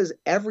God is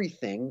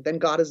everything, then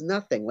God is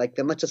nothing. Like,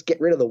 then let's just get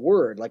rid of the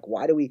word. Like,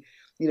 why do we,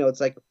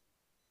 it's like,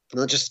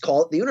 let's just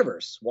call it the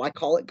universe. Why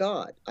call it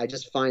God? I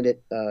just find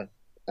it, I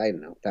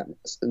don't know, that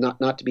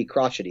not to be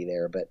crotchety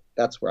there, but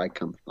that's where I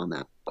come on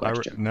that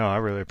question. No, I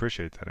really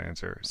appreciate that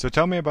answer. So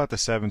tell me about the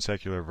seven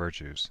secular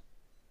virtues.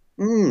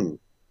 Mm,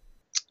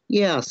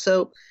 yeah,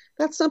 so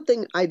that's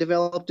something I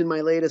developed in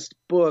my latest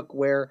book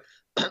where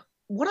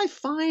what I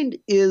find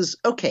is,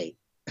 okay,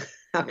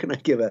 how can I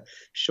give a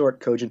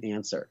short, cogent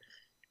answer?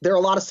 There are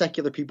a lot of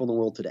secular people in the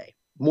world today,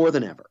 more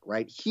than ever,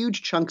 right?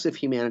 Huge chunks of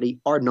humanity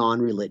are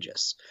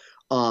non-religious.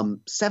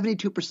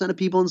 72% of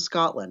people in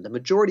Scotland, a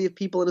majority of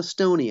people in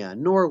Estonia,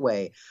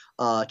 Norway,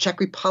 Czech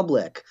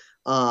Republic,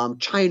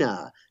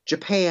 China,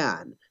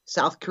 Japan,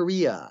 South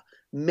Korea,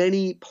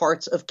 many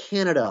parts of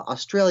Canada,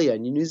 Australia,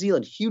 and New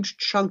Zealand, huge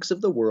chunks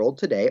of the world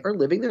today are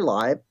living their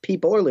life.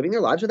 People are living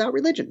their lives without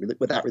religion,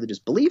 without religious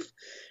belief,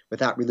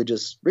 without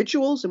religious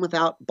rituals, and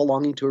without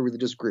belonging to a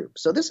religious group.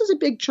 So this is a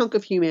big chunk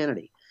of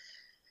humanity.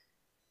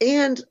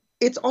 And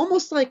it's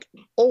almost like,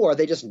 oh, are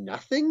they just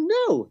nothing?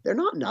 No, they're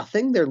not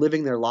nothing. They're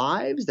living their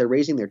lives. They're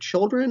raising their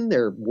children.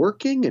 They're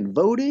working and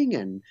voting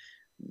and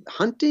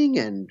hunting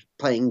and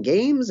playing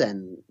games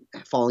and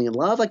falling in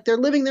love. Like, they're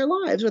living their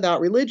lives without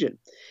religion.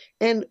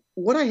 And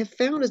what I have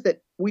found is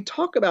that we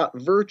talk about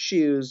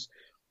virtues.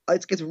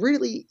 It's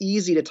really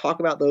easy to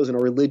talk about those in a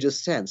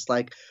religious sense.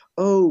 Like,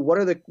 oh, what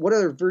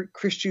are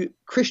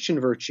Christian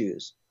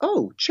virtues?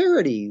 Oh,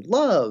 charity,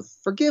 love,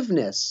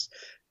 forgiveness,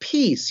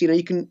 peace.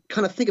 You can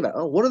kind of think about,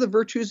 oh, what are the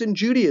virtues in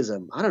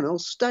Judaism? I don't know,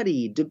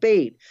 study,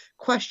 debate,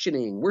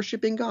 questioning,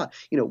 worshiping God.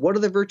 What are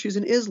the virtues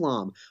in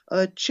Islam?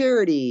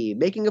 Charity,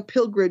 making a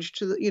pilgrimage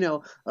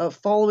to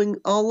following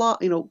Allah,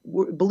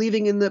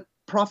 believing in the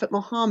Prophet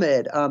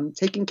Muhammad,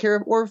 taking care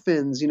of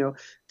orphans.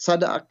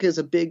 Sadaqah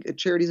is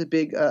charity is a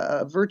big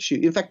virtue.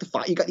 In fact,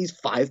 you got these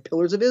 5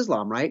 pillars of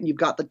Islam, right? And you've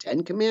got the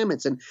 10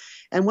 commandments. And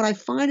what I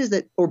find is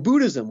that, or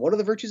Buddhism, what are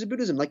the virtues of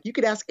Buddhism? Like, you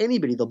could ask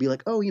anybody, they'll be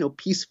like, oh,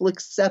 peaceful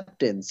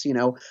acceptance,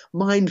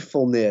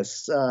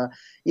 mindfulness,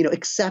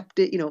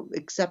 accepting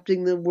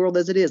the world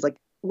as it is. Like,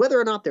 whether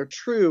or not they're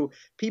true,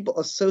 people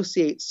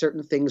associate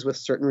certain things with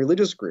certain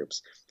religious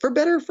groups, for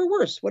better or for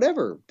worse,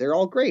 whatever. They're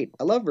all great.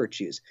 I love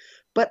virtues.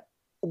 But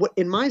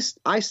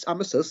I'm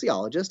a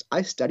sociologist.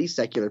 I study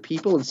secular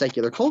people and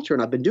secular culture,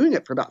 and I've been doing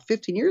it for about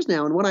 15 years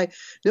now. And what I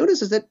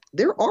notice is that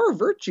there are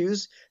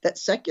virtues that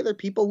secular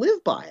people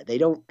live by. They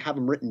don't have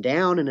them written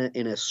down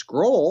in a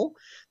scroll.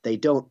 They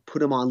don't put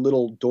them on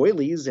little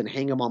doilies and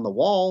hang them on the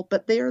wall,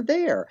 but they are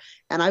there.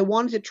 And I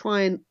wanted to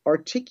try and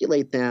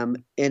articulate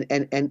them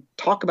and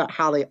talk about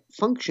how they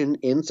function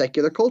in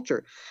secular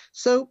culture.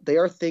 So they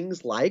are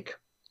things like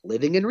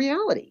living in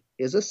reality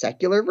is a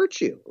secular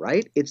virtue,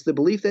 right? It's the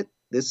belief that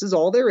this is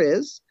all there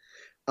is,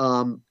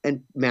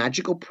 and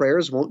magical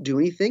prayers won't do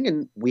anything,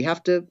 and we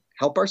have to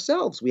help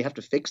ourselves. We have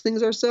to fix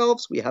things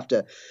ourselves. We have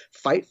to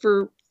fight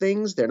for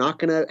things. They're not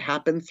going to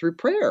happen through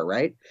prayer,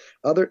 right?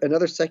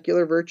 Another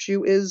secular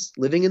virtue is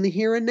living in the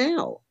here and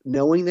now,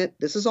 knowing that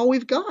this is all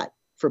we've got.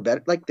 For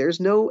better, like, there's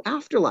no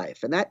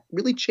afterlife, and that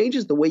really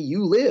changes the way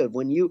you live.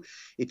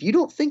 If you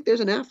don't think there's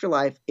an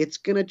afterlife, it's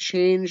going to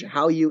change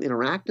how you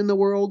interact in the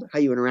world, how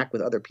you interact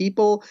with other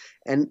people,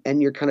 and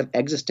your kind of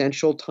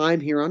existential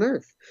time here on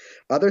earth.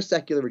 Other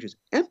secular virtues,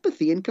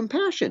 empathy and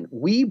compassion.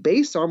 We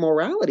base our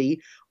morality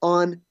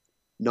on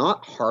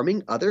not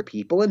harming other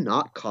people and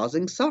not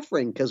causing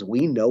suffering because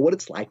we know what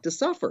it's like to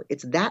suffer.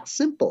 It's that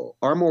simple.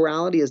 Our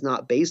morality is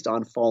not based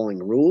on following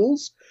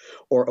rules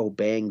or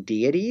obeying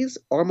deities.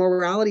 Our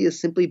morality is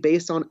simply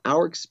based on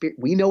our experience.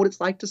 We know what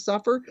it's like to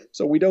suffer,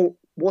 so we don't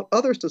want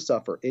others to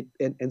suffer.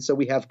 And so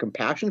we have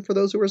compassion for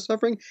those who are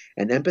suffering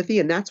and empathy,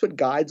 and that's what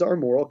guides our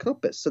moral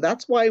compass. So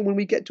that's why when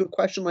we get to a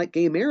question like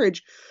gay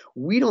marriage,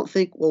 we don't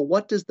think, well,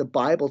 what does the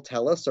Bible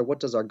tell us or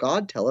what does our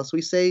God tell us?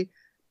 We say,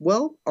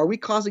 well, are we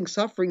causing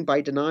suffering by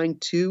denying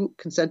two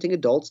consenting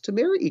adults to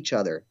marry each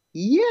other?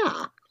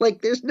 Yeah.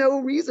 Like, there's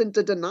no reason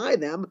to deny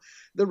them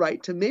the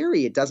right to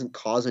marry. It doesn't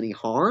cause any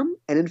harm.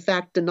 And in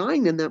fact,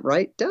 denying them that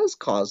right does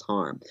cause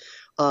harm.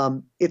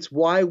 It's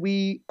why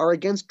we are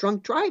against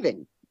drunk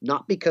driving.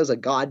 Not because a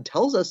God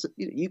tells us.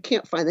 You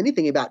can't find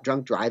anything about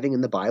drunk driving in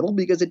the Bible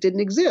because it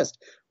didn't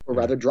exist, or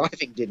rather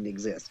driving didn't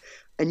exist.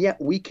 And yet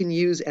we can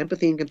use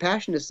empathy and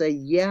compassion to say,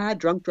 yeah,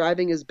 drunk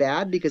driving is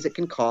bad because it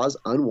can cause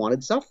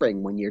unwanted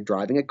suffering. When you're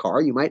driving a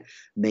car, you might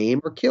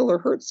maim or kill or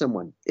hurt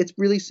someone. It's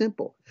really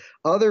simple.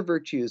 Other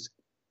virtues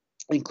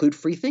include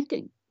free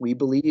thinking. We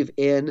believe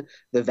in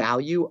the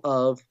value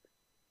of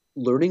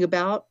learning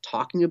about,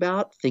 talking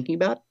about, thinking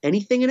about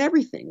anything and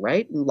everything,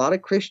 right? And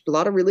a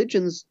lot of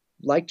religions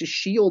like to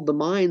shield the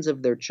minds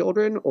of their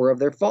children or of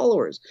their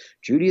followers.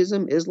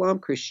 Judaism, Islam,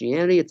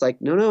 Christianity, it's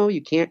like, no,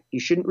 you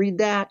shouldn't read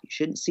that. You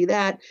shouldn't see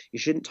that. You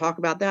shouldn't talk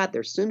about that.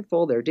 They're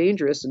sinful. They're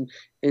dangerous.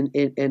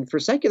 And for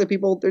secular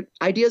people, their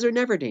ideas are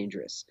never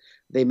dangerous.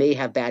 They may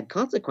have bad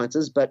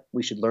consequences, but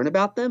we should learn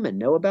about them and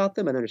know about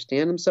them and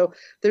understand them. So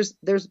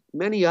there's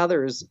many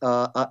others.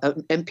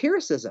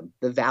 Empiricism,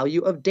 the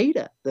value of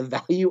data, the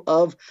value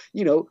of,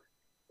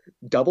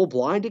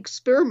 double-blind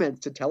experiments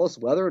to tell us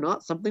whether or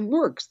not something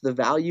works. The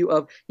value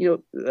of,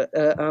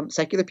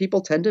 secular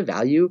people tend to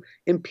value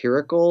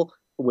empirical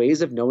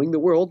ways of knowing the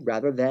world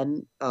rather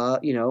than,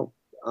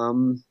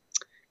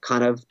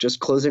 kind of just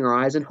closing our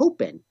eyes and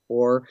hoping.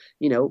 Or,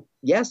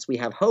 yes, we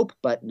have hope,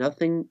 but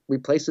nothing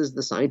replaces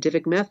the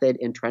scientific method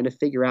in trying to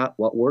figure out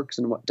what works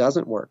and what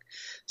doesn't work.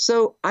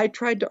 So I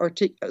tried to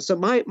articulate. So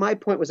my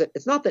point was that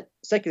it's not that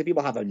secular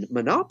people have a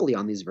monopoly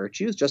on these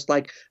virtues, just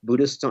like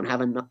Buddhists don't have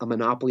a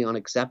monopoly on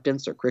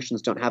acceptance, or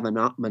Christians don't have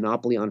a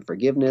monopoly on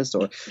forgiveness,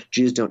 or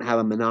Jews don't have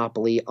a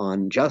monopoly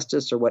on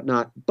justice or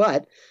whatnot.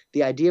 But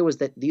the idea was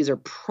that these are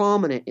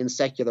prominent in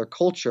secular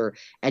culture,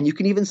 and you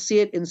can even see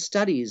it in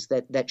studies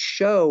that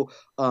show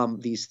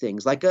these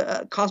things. Like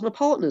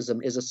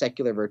cosmopolitanism is a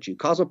secular virtue.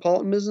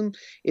 Cosmopolitanism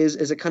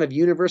is a kind of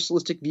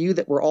universalistic view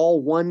that we're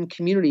all one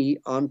community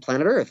on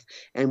planet Earth.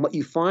 And what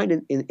you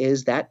find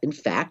is that, in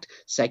fact,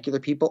 secular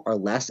people are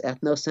less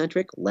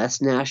ethnocentric, less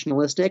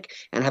nationalistic,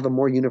 and have a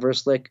more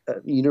universalistic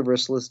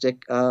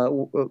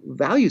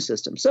value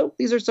system. So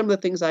these are some of the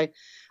things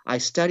I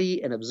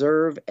study and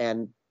observe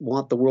and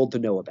want the world to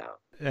know about.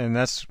 And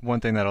that's one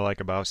thing that I like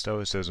about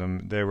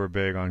Stoicism. They were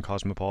big on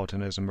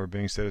cosmopolitanism, or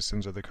being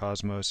citizens of the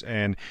cosmos,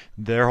 and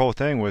their whole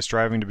thing was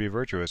striving to be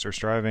virtuous, or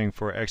striving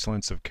for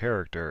excellence of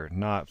character,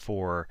 not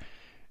for,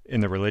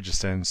 in the religious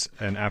sense,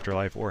 an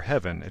afterlife or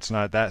heaven. It's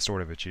not that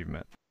sort of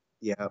achievement.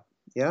 Yeah,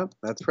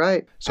 that's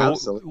right.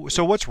 Absolutely.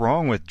 So what's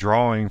wrong with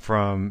drawing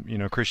from,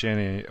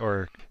 Christianity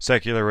or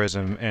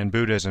secularism and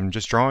Buddhism,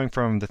 just drawing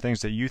from the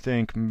things that you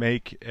think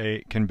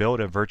can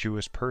build a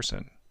virtuous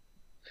person?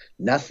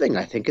 Nothing.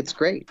 I think it's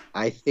great.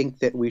 I think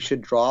that we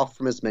should draw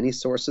from as many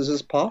sources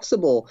as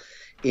possible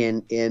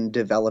in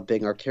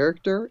developing our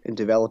character and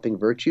developing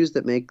virtues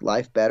that make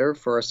life better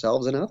for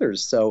ourselves and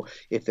others. So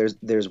if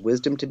there's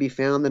wisdom to be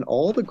found in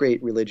all the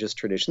great religious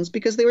traditions,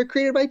 because they were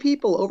created by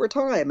people over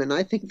time, and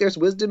I think there's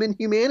wisdom in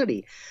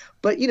humanity.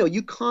 But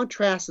you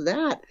contrast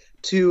that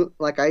to,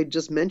 like I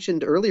just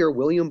mentioned earlier,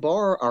 William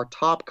Barr, our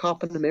top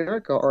cop in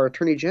America, our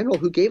Attorney General,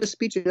 who gave a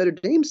speech at Notre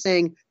Dame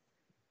saying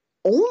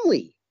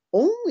only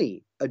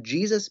a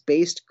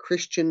Jesus-based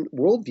Christian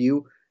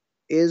worldview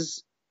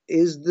is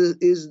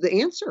the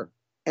answer.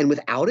 And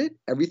without it,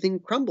 everything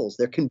crumbles.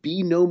 There can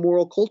be no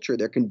moral culture.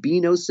 There can be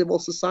no civil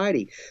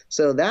society.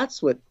 So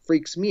that's what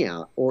freaks me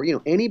out. Or,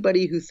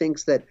 anybody who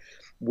thinks that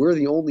we're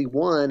the only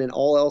one and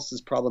all else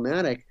is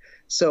problematic.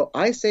 So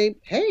I say,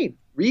 hey,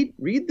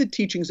 read the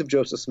teachings of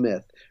Joseph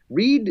Smith.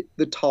 Read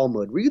the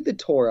Talmud. Read the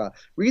Torah.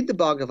 Read the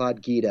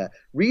Bhagavad Gita.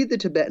 Read the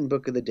Tibetan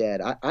Book of the Dead.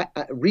 I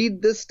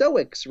read the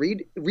Stoics.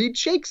 Read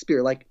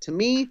Shakespeare. Like, to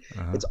me,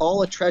 it's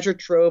all a treasure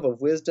trove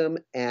of wisdom,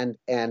 and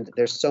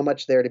there's so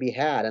much there to be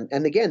had.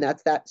 And again,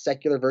 that's that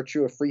secular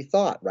virtue of free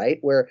thought, right?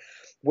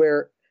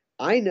 Where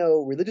I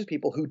know religious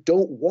people who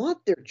don't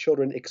want their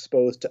children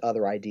exposed to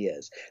other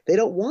ideas. They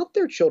don't want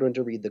their children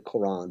to read the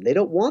Quran. They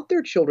don't want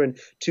their children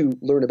to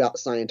learn about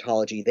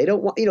Scientology. They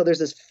don't want, there's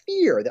this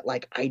fear that,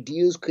 like,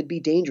 ideas could be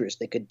dangerous.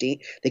 They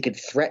could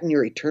threaten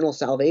your eternal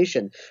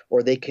salvation,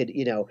 or they could,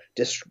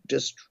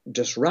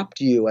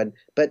 disrupt you.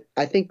 But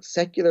I think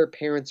secular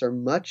parents are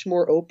much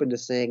more open to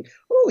saying,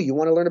 oh, you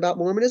want to learn about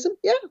Mormonism?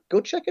 Yeah,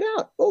 go check it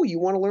out. Oh, you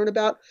want to learn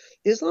about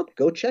Islam?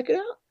 Go check it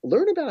out.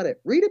 learn about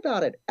it, read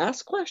about it,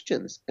 ask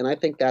questions. And I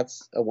think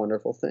that's a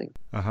wonderful thing.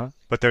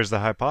 But there's the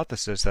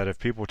hypothesis that if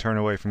people turn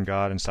away from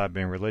God and stop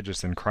being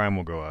religious, then crime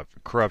will go up,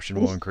 corruption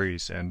will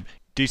increase, and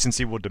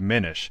decency will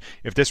diminish.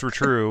 If this were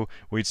true,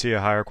 we'd see a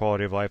higher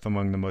quality of life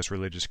among the most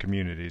religious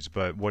communities.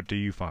 But what do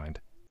you find?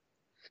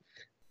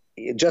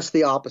 Just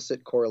the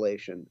opposite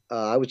correlation.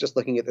 I was just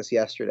looking at this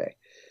yesterday.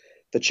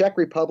 The Czech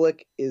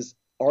Republic is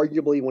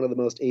arguably one of the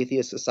most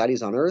atheist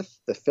societies on earth.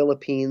 The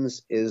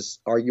Philippines is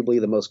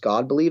arguably the most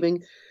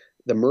God-believing.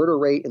 The murder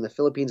rate in the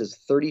Philippines is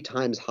 30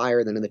 times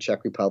higher than in the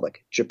Czech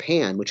Republic.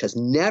 Japan, which has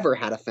never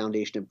had a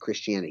foundation of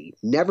Christianity,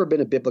 never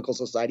been a biblical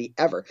society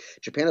ever.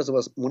 Japan is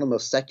one of the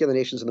most secular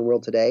nations in the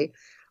world today.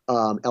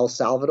 El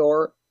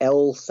Salvador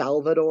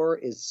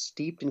is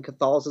steeped in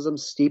Catholicism,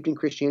 steeped in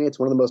Christianity. It's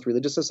one of the most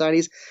religious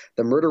societies.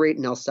 The murder rate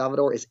in El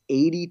Salvador is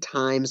 80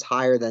 times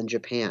higher than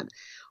Japan.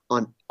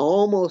 On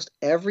almost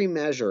every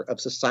measure of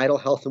societal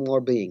health and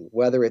well-being,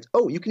 whether it's,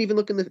 you can even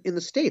look in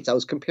the states. I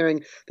was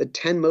comparing the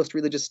 10 most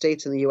religious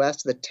states in the U.S.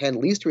 to the 10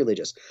 least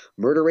religious.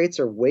 Murder rates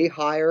are way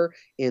higher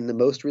in the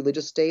most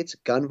religious states.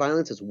 Gun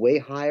violence is way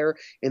higher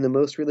in the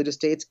most religious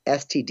states.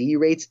 STD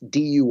rates,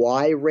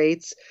 DUI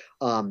rates,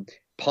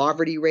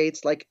 poverty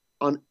rates, like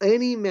on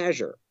any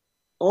measure,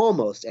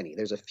 almost any.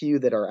 There's a few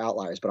that are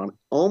outliers, but on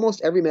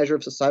almost every measure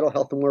of societal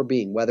health and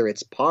well-being, whether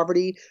it's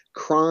poverty,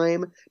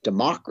 crime,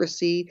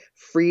 democracy,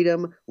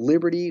 freedom,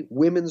 liberty,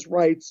 women's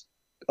rights,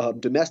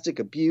 domestic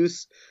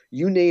abuse,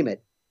 you name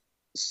it,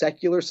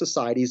 secular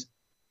societies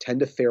tend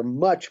to fare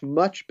much,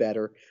 much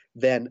better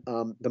than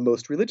the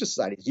most religious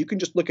societies. You can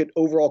just look at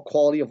overall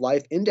quality of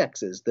life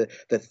indexes, the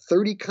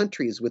 30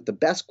 countries with the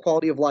best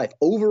quality of life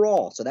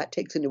overall. So that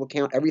takes into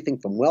account everything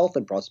from wealth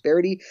and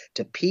prosperity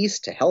to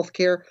peace to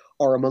healthcare,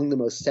 are among the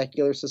most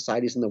secular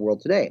societies in the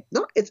world today.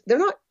 They're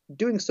not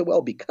doing so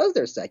well because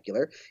they're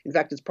secular. In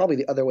fact, it's probably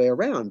the other way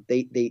around.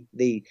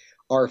 They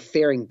are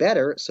faring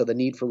better, so the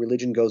need for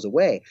religion goes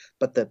away.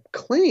 But the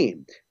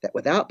claim that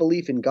without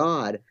belief in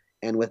God,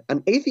 and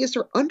atheists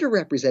are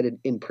underrepresented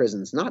in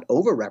prisons, not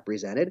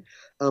overrepresented.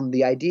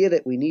 The idea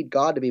that we need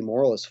God to be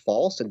moral is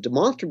false and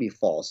demonstrably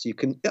false. You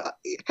can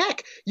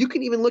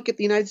even look at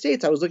the United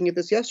States. I was looking at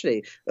this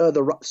yesterday.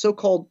 The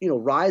so-called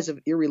rise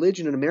of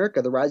irreligion in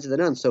America, the rise of the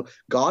nuns. So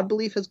God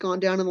belief has gone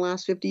down in the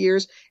last 50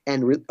 years,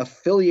 and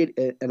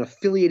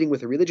affiliating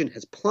with a religion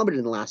has plummeted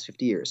in the last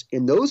 50 years.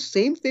 In those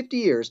same 50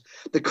 years,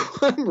 the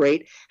crime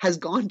rate has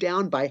gone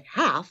down by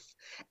half.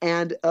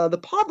 And the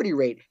poverty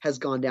rate has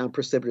gone down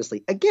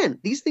precipitously. Again,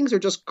 these things are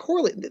just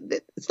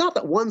correlated. It's not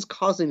that one's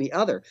causing the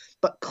other,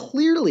 but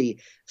clearly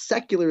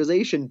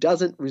secularization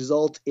doesn't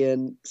result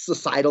in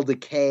societal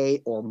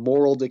decay or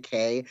moral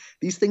decay.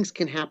 These things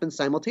can happen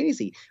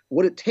simultaneously.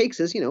 What it takes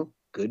is,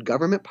 good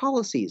government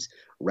policies,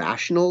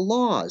 rational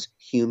laws,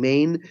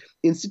 humane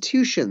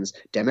institutions,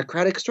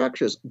 democratic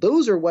structures.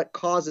 Those are what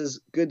causes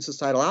good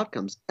societal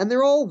outcomes. And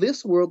they're all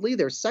this worldly.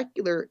 They're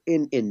secular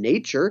in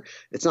nature.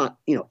 It's not,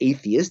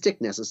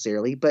 atheistic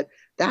necessarily, but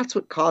that's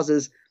what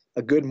causes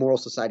a good moral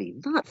society,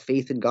 not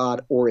faith in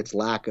God or its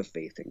lack of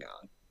faith in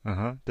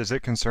God. Does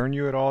it concern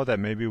you at all that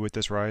maybe with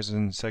this rise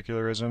in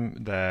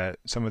secularism that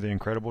some of the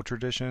incredible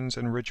traditions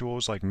and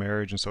rituals like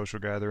marriage and social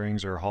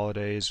gatherings or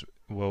holidays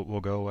will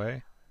go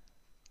away?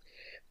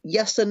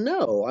 Yes and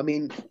no. I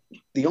mean,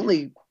 the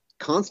only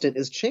constant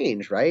is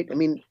change, right? I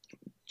mean,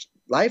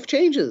 life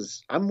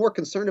changes. I'm more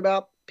concerned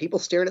about people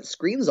staring at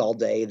screens all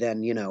day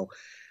than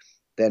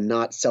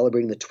not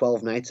celebrating the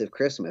 12 nights of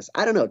Christmas.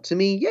 I don't know. To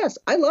me, yes,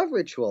 I love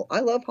ritual.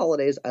 I love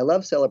holidays. I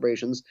love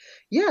celebrations.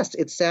 Yes,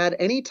 it's sad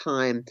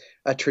anytime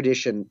a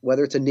tradition,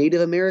 whether it's a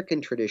Native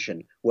American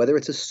tradition, whether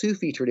it's a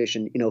Sufi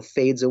tradition,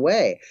 fades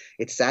away.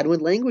 It's sad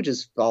when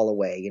languages fall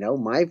away.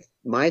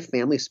 My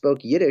family spoke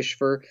Yiddish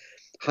for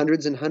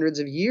hundreds and hundreds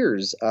of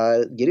years.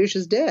 Yiddish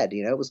is dead.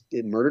 It was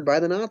murdered by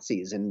the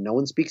Nazis, and no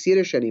one speaks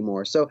Yiddish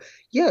anymore. So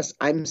yes,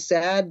 I'm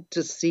sad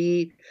to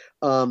see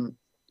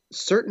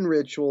certain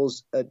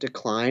rituals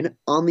decline.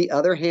 On the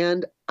other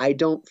hand, I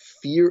don't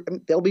fear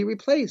they'll be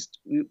replaced.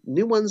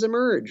 New ones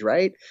emerge,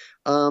 right?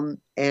 And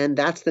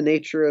that's the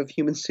nature of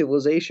human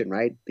civilization,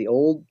 right? The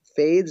old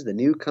fades, the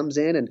new comes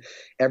in, and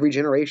every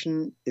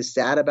generation is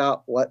sad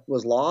about what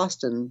was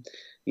lost and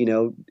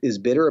is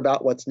bitter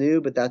about what's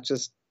new. But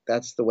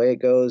that's the way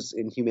it goes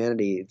in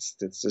humanity.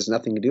 There's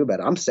nothing to do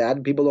about it. I'm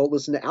sad people don't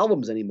listen to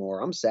albums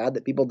anymore. I'm sad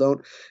that people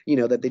don't,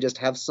 that they just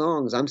have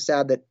songs. I'm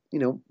sad that,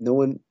 no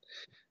one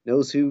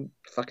knows who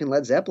fucking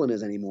Led Zeppelin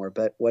is anymore.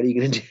 But what are you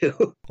going to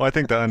do? Well, I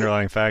think the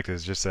underlying fact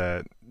is just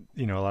that,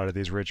 a lot of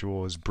these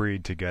rituals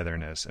breed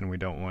togetherness, and we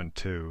don't want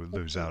to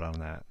lose out on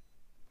that.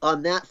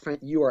 On that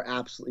front, you are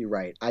absolutely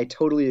right. I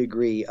totally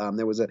agree.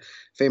 There was a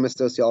famous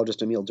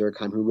sociologist, Emil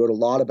Durkheim, who wrote a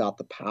lot about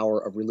the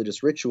power of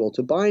religious ritual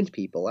to bind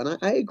people. And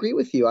I agree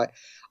with you.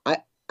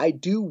 I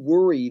do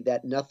worry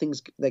that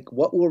nothing's like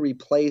what will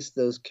replace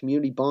those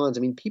community bonds.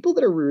 I mean, people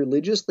that are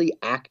religiously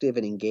active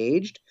and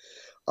engaged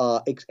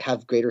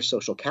have greater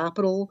social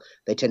capital.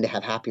 They tend to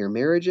have happier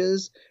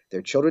marriages.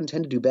 Their children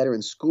tend to do better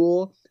in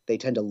school. They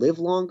tend to live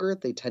longer.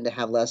 They tend to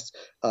have less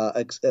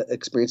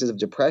experiences of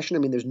depression. I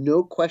mean, there's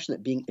no question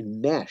that being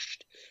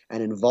enmeshed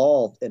and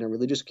involved in a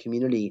religious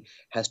community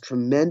has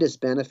tremendous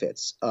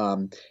benefits.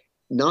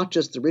 Not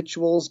just the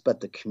rituals,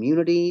 but the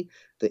community,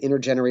 the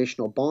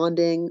intergenerational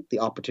bonding, the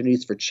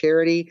opportunities for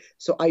charity.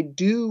 So I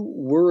do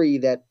worry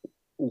that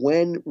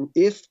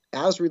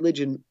as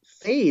religion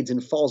fades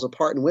and falls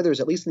apart and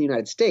withers, at least in the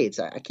United States,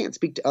 I can't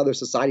speak to other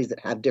societies that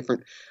have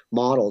different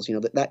models.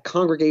 That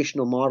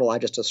congregational model I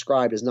just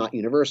described is not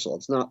universal.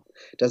 It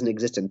doesn't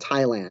exist in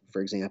Thailand,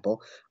 for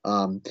example.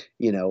 Or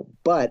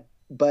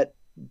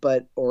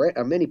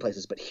many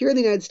places. But here in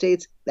the United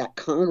States, that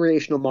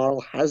congregational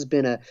model has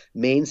been a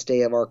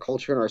mainstay of our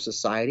culture and our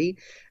society.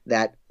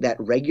 That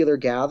regular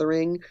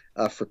gathering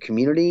for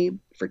community,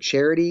 for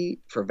charity,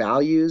 for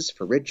values,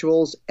 for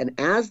rituals, and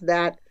as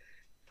that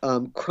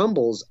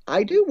crumbles,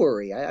 I do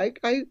worry.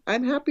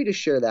 I'm happy to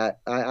share that.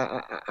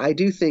 I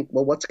do think,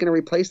 well, what's going to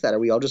replace that? Are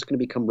we all just going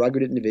to become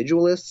rugged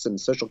individualists, and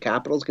social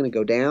capital is going to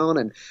go down,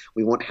 and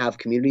we won't have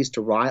communities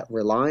to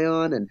rely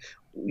on, and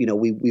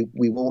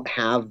we won't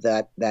have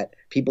that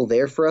people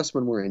there for us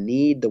when we're in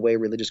need, the way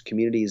religious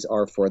communities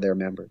are for their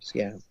members.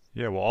 Yeah.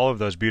 Yeah, well, all of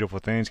those beautiful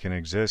things can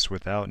exist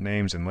without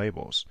names and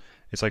labels.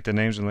 It's like the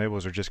names and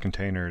labels are just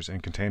containers,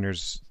 and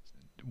containers,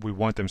 we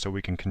want them so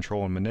we can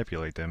control and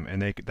manipulate them,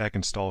 and that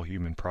can stall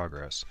human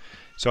progress.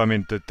 So, I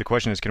mean, the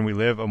question is, can we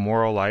live a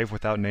moral life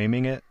without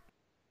naming it?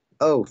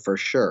 Oh, for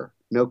sure.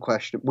 No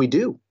question. We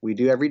do. We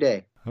do every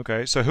day.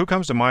 Okay, so who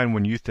comes to mind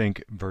when you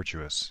think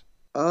virtuous?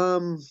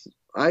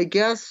 I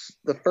guess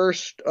the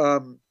first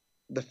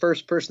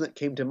person that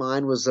came to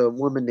mind was a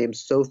woman named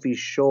Sophie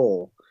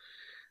Scholl.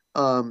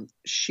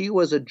 She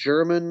was a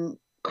German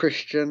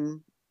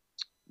Christian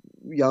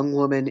young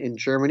woman in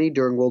Germany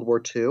during World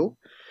War II.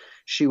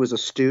 She was a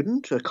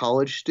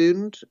college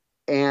student,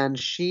 and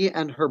she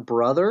and her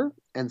brother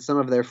and some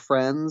of their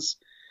friends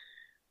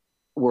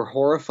were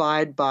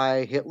horrified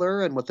by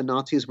Hitler and what the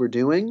Nazis were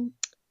doing,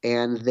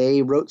 and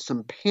they wrote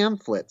some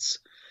pamphlets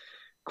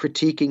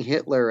critiquing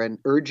Hitler and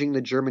urging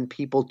the German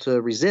people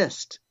to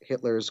resist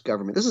Hitler's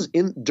government. This is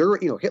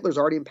Hitler's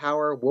already in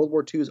power. World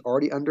War II is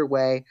already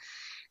underway,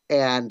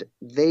 and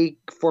they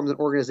formed an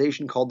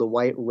organization called the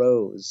White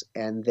Rose,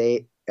 and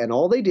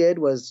all they did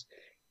was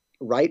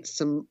write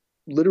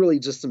literally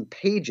just some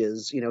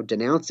pages,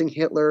 denouncing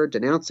Hitler,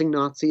 denouncing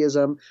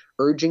Nazism,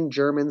 urging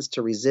Germans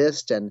to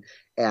resist and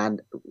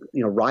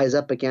rise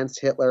up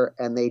against Hitler.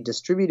 And they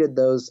distributed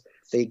those.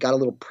 They got a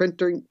little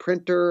printer,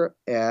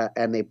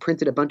 and they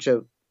printed a bunch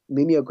of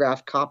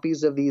mimeographed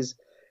copies of these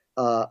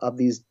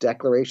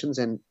declarations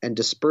and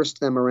dispersed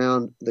them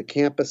around the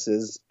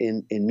campuses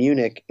in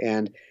Munich.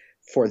 And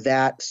for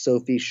that,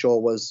 Sophie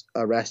Scholl was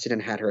arrested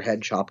and had her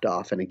head chopped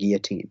off in a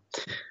guillotine.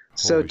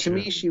 So to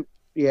me, she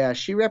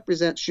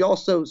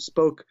also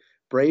spoke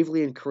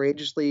bravely and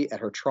courageously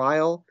at her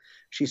trial.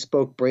 She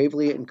spoke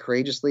bravely and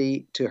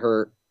courageously to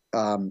her,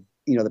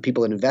 the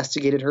people that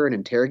investigated her and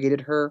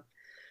interrogated her.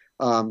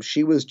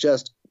 She was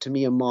just, to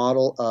me, a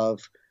model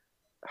of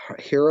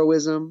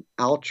heroism,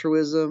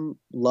 altruism,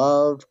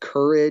 love,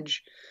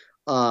 courage.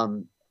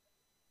 So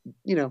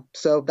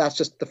that's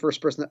just the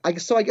first person I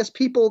guess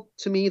people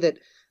to me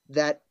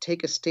that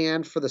take a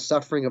stand for the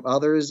suffering of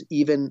others,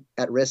 even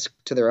at risk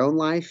to their own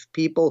life,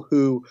 people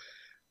who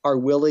are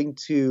willing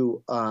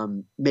to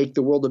make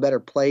the world a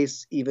better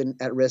place, even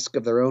at risk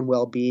of their own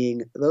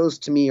well-being. Those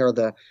to me are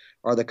the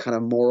kind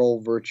of moral,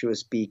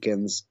 virtuous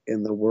beacons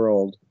in the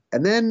world.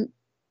 And then,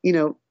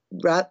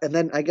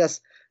 I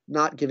guess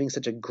not giving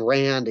such a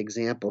grand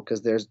example,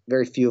 because there's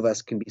very few of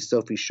us can be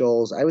Sophie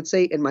Scholls. I would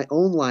say in my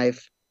own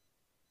life,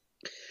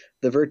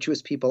 the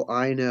virtuous people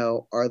I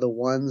know are the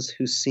ones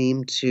who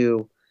seem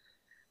to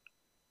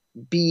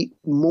be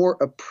more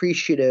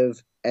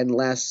appreciative and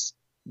less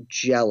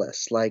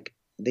jealous. Like,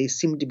 they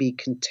seem to be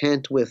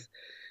content with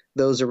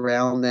those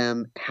around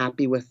them,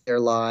 happy with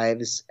their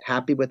lives,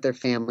 happy with their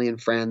family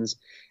and friends,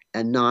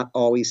 and not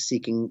always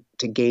seeking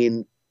to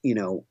gain,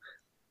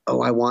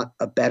 I want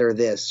a better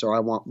this, or I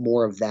want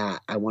more of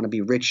that. I want to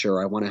be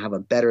richer. I want to have a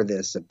better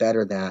this, a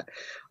better that.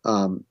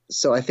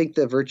 So I think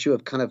the virtue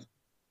of kind of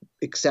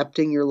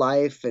accepting your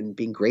life and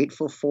being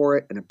grateful for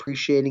it and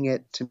appreciating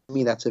it, to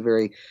me, that's a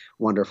very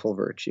wonderful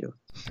virtue.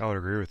 I would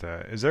agree with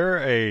that. Is there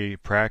a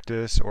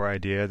practice or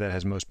idea that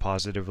has most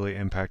positively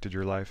impacted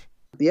your life?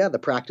 Yeah, the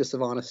practice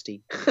of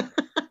honesty.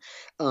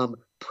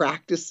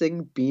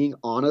 Practicing being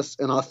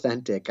honest and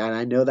authentic. And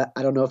I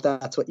don't know if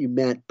that's what you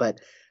meant, but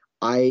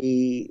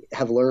I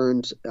have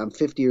learned, I'm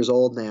 50 years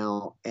old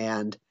now,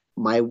 and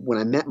when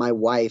I met my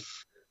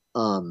wife,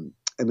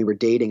 and we were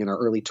dating in our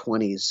early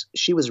 20s,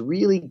 she was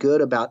really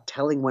good about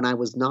telling when I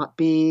was not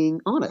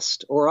being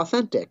honest or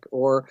authentic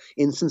or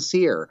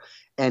insincere.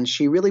 And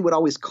she really would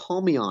always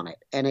call me on it.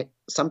 And it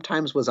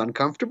sometimes was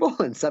uncomfortable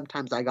and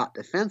sometimes I got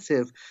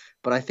defensive.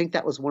 But I think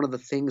that was one of the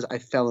things I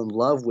fell in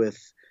love with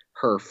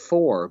her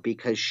for,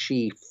 because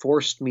she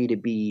forced me to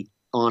be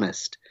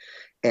honest.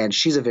 And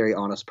she's a very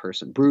honest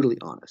person, brutally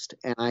honest.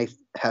 And I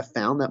have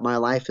found that my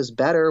life is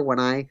better when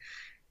I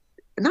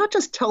not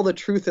just tell the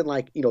truth and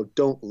like,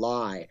 don't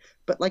lie,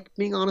 but like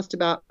being honest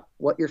about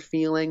what you're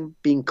feeling,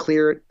 being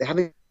clear,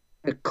 having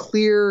a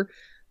clear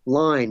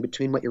line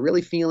between what you're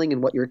really feeling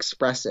and what you're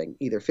expressing,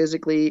 either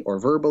physically or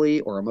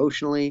verbally or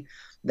emotionally.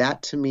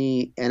 That to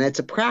me, and it's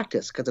a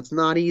practice because it's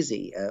not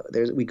easy.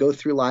 We go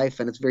through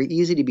life and it's very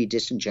easy to be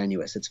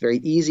disingenuous. It's very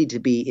easy to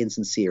be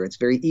insincere. It's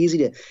very easy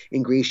to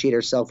ingratiate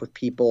ourselves with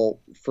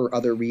people for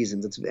other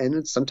reasons. And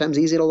it's sometimes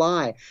easy to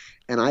lie.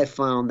 And I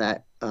found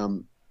that,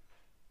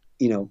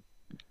 you know,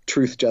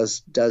 truth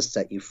does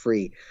set you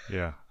free.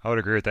 Yeah, I would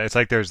agree with that. It's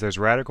like there's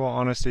radical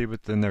honesty,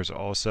 but then there's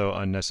also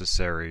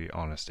unnecessary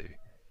honesty.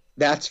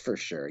 That's for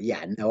sure.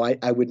 Yeah, no,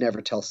 I would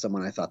never tell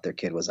someone I thought their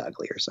kid was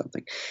ugly or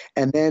something.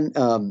 And then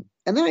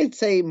I'd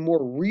say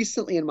more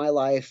recently in my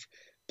life,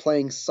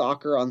 playing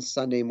soccer on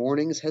Sunday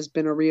mornings has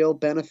been a real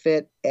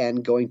benefit,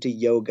 and going to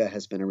yoga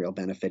has been a real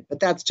benefit. But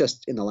that's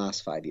just in the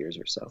last 5 years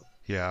or so.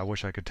 Yeah, I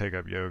wish I could take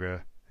up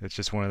yoga. It's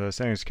just one of those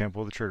things. Can't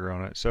pull the trigger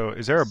on it. So,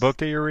 is there a book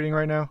that you're reading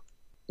right now?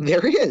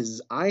 There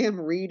is. I am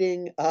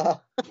reading.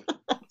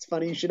 It's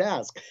funny you should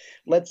ask.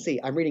 Let's see.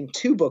 I'm reading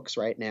two books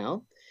right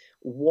now.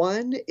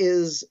 One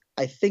is,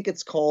 I think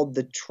it's called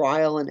The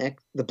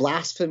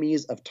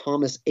Blasphemies of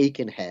Thomas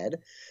Aikenhead.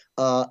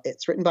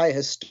 It's written by a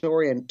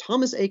historian.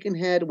 Thomas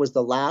Aikenhead was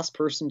the last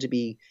person to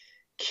be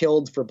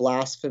killed for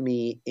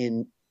blasphemy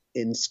in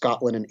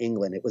Scotland and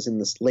England. It was in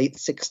the late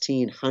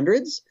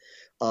 1600s.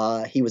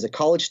 He was a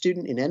college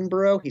student in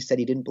Edinburgh. He said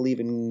he didn't believe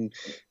in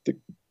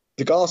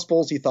the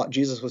Gospels. He thought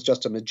Jesus was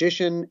just a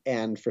magician,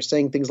 and for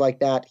saying things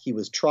like that, he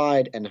was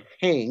tried and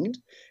hanged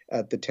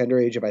at the tender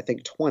age of, I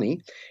think,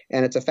 20.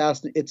 And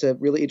it's a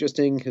really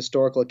interesting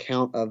historical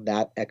account of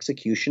that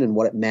execution and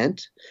what it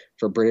meant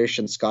for British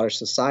and Scottish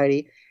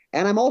society.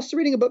 And I'm also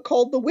reading a book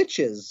called The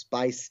Witches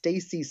by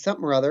Stacy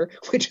something or other,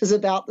 which is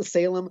about the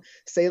Salem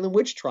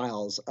witch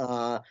trials.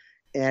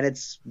 And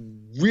it's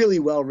really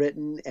well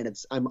written, and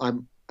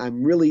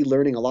I'm really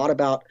learning a lot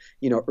about,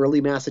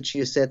 early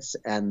Massachusetts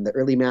and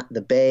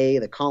the Bay,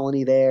 the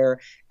colony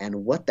there,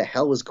 and what the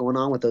hell was going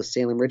on with those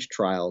Salem witch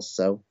trials.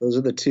 So those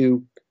are the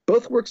two,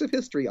 both works of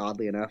history,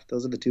 oddly enough.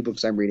 Those are the two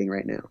books I'm reading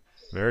right now.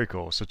 Very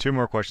cool. So, two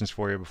more questions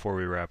for you before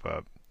we wrap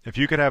up. If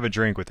you could have a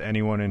drink with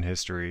anyone in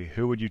history,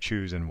 who would you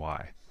choose and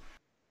why?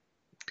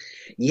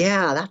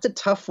 Yeah, that's a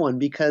tough one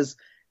because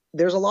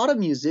there's a lot of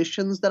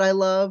musicians that I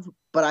love,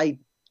 but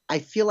I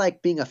feel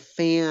like being a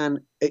fan,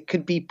 it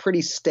could be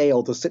pretty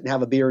stale to sit and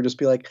have a beer and just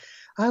be like,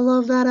 I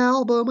love that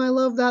album. I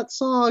love that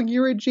song.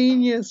 You're a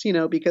genius,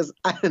 because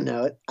I don't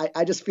know.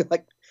 I just feel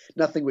like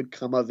nothing would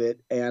come of it.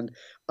 And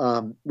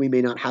we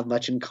may not have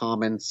much in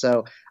common.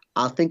 So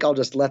I think I'll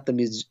just let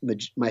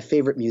my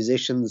favorite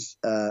musicians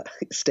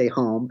stay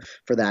home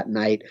for that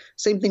night.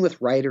 Same thing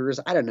with writers.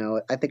 I don't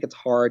know. I think it's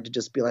hard to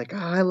just be like,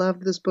 I love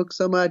this book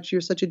so much.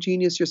 You're such a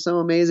genius. You're so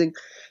amazing.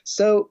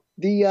 So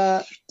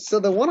the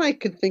one I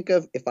could think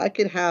of, if I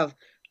could have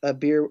a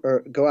beer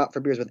or go out for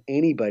beers with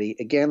anybody,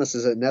 again, this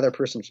is another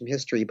person from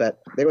history, but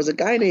there was a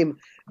guy named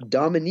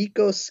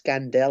Domenico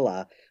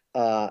Scandella.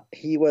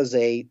 He was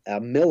a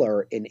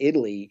miller in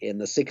Italy in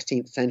the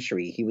 16th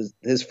century.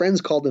 His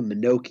friends called him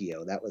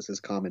Minocchio. That was his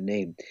common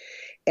name.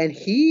 And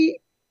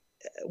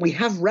we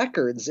have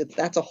records.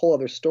 That's a whole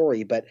other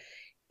story. But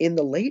in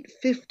the late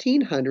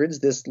 1500s,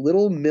 this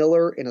little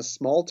miller in a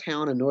small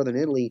town in northern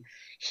Italy,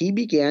 he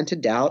began to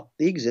doubt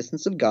the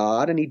existence of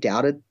God, and he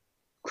doubted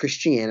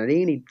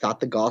Christianity, and he thought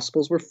the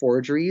Gospels were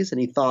forgeries,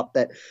 and he thought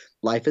that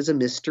life is a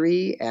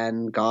mystery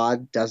and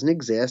God doesn't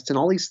exist and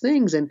all these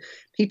things. And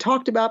he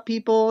talked about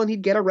people, and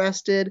he'd get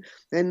arrested,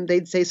 and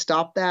they'd say,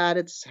 stop that,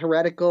 it's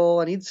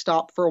heretical. And he'd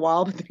stop for a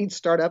while, but then he'd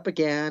start up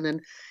again.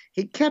 And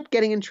he kept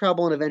getting in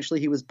trouble, and eventually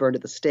he was burned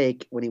at the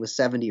stake when he was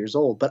 70 years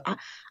old. But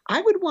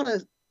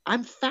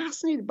I'm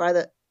fascinated by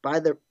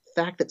the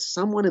fact that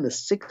someone in the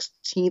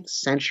 16th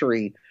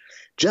century,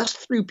 just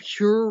through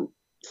pure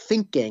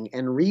thinking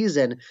and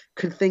reason,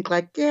 could think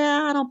like,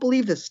 yeah, I don't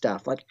believe this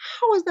stuff. Like,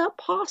 how is that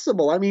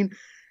possible? I mean,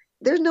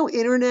 there's no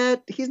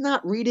internet. He's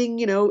not reading,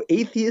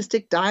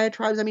 atheistic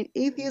diatribes. I mean,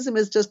 atheism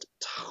is just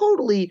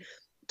totally,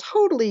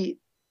 totally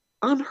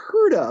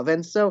unheard of.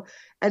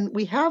 And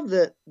we have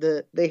the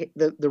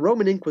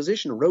Roman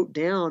Inquisition wrote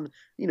down,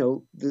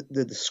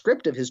 the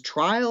script of his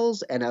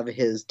trials and of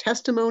his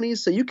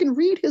testimonies. So you can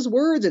read his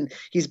words, and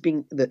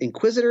the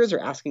inquisitors are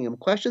asking him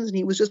questions, and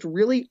he was just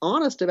really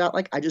honest about,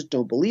 like, I just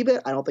don't believe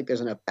it. I don't think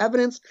there's enough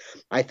evidence.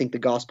 I think the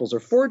Gospels are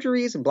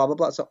forgeries and blah, blah,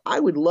 blah. So I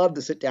would love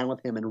to sit down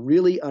with him and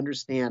really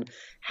understand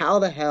how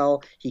the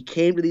hell he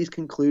came to these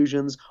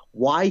conclusions,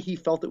 why he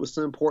felt it was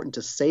so important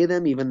to say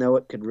them, even though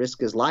it could risk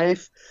his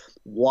life,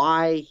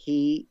 why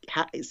he's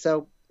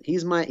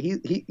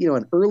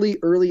an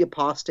early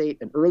apostate,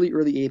 an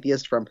early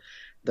atheist from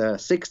the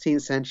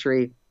 16th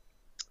century.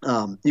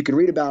 You can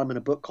read about him in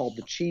a book called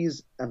The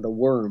Cheese and the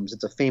Worms.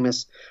 It's a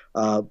famous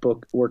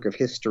work of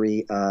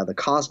history, The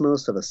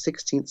Cosmos of a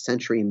 16th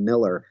Century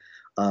Miller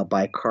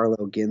by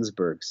Carlo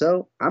Ginzburg.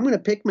 So I'm going to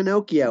pick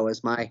Minocchio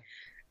as my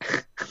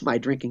my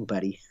drinking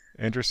buddy.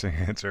 Interesting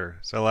answer.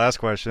 So, last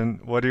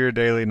question. What are your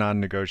daily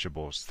non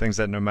negotiables? Things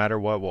that no matter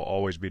what will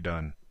always be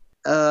done.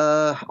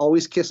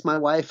 Always kiss my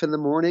wife in the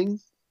morning.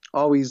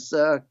 Always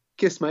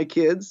kiss my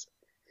kids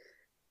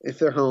if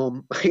they're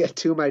home. I got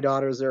two of my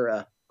daughters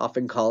are off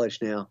in college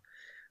now.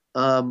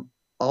 Um,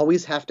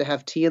 Always have to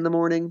have tea in the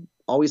morning.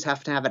 Always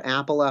have to have an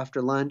apple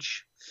after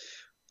lunch.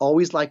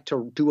 Always like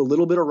to do a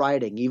little bit of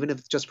writing, even if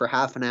it's just for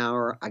half an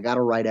hour. I got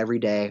to write every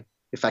day.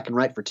 If I can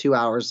write for 2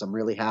 hours, I'm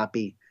really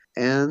happy.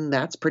 And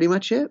that's pretty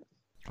much it.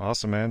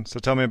 Awesome, man. So,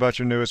 tell me about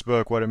your newest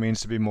book, What It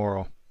Means to Be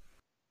Moral.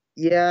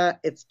 Yeah,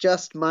 it's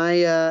just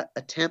my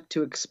attempt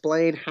to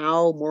explain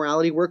how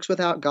morality works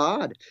without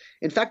God.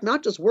 In fact,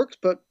 not just works,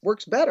 but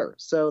works better.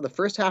 So the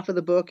first half of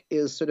the book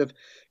is sort of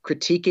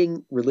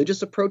critiquing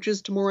religious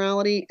approaches to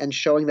morality and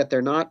showing that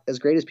they're not as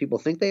great as people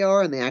think they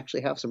are, and they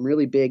actually have some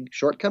really big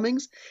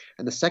shortcomings.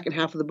 And the second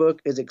half of the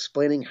book is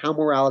explaining how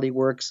morality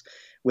works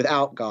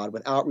without God,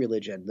 without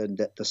religion,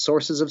 the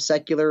sources of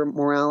secular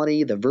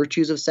morality, the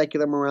virtues of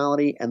secular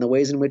morality, and the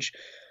ways in which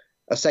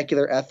a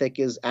secular ethic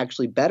is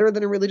actually better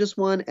than a religious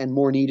one and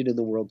more needed in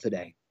the world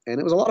today. And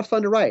it was a lot of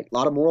fun to write. A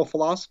lot of moral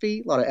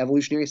philosophy, a lot of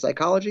evolutionary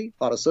psychology,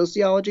 a lot of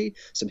sociology,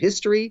 some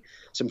history,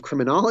 some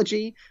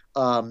criminology,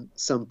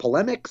 some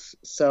polemics.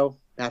 So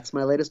that's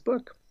my latest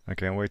book. I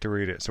can't wait to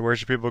read it. So, where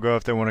should people go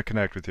if they want to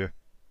connect with you?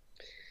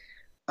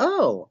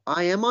 Oh,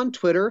 I am on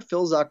Twitter,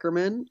 Phil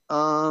Zuckerman.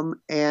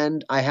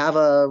 And I have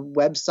a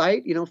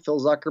website,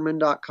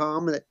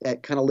 philzuckerman.com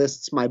that kind of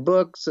lists my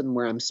books and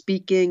where I'm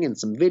speaking and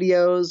some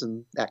videos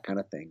and that kind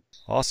of thing.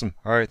 Awesome.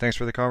 All right. Thanks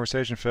for the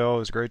conversation, Phil. It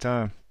was a great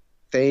time.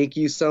 Thank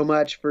you so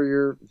much for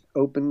your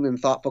open and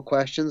thoughtful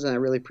questions, and I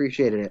really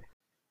appreciated it.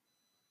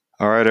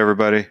 All right,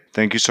 everybody.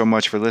 Thank you so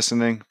much for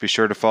listening. Be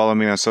sure to follow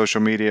me on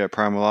social media at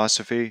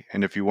Primalosophy.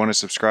 And if you want to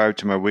subscribe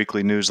to my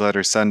weekly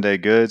newsletter, Sunday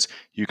Goods,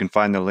 you can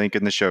find the link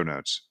in the show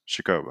notes.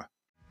 Shakoba.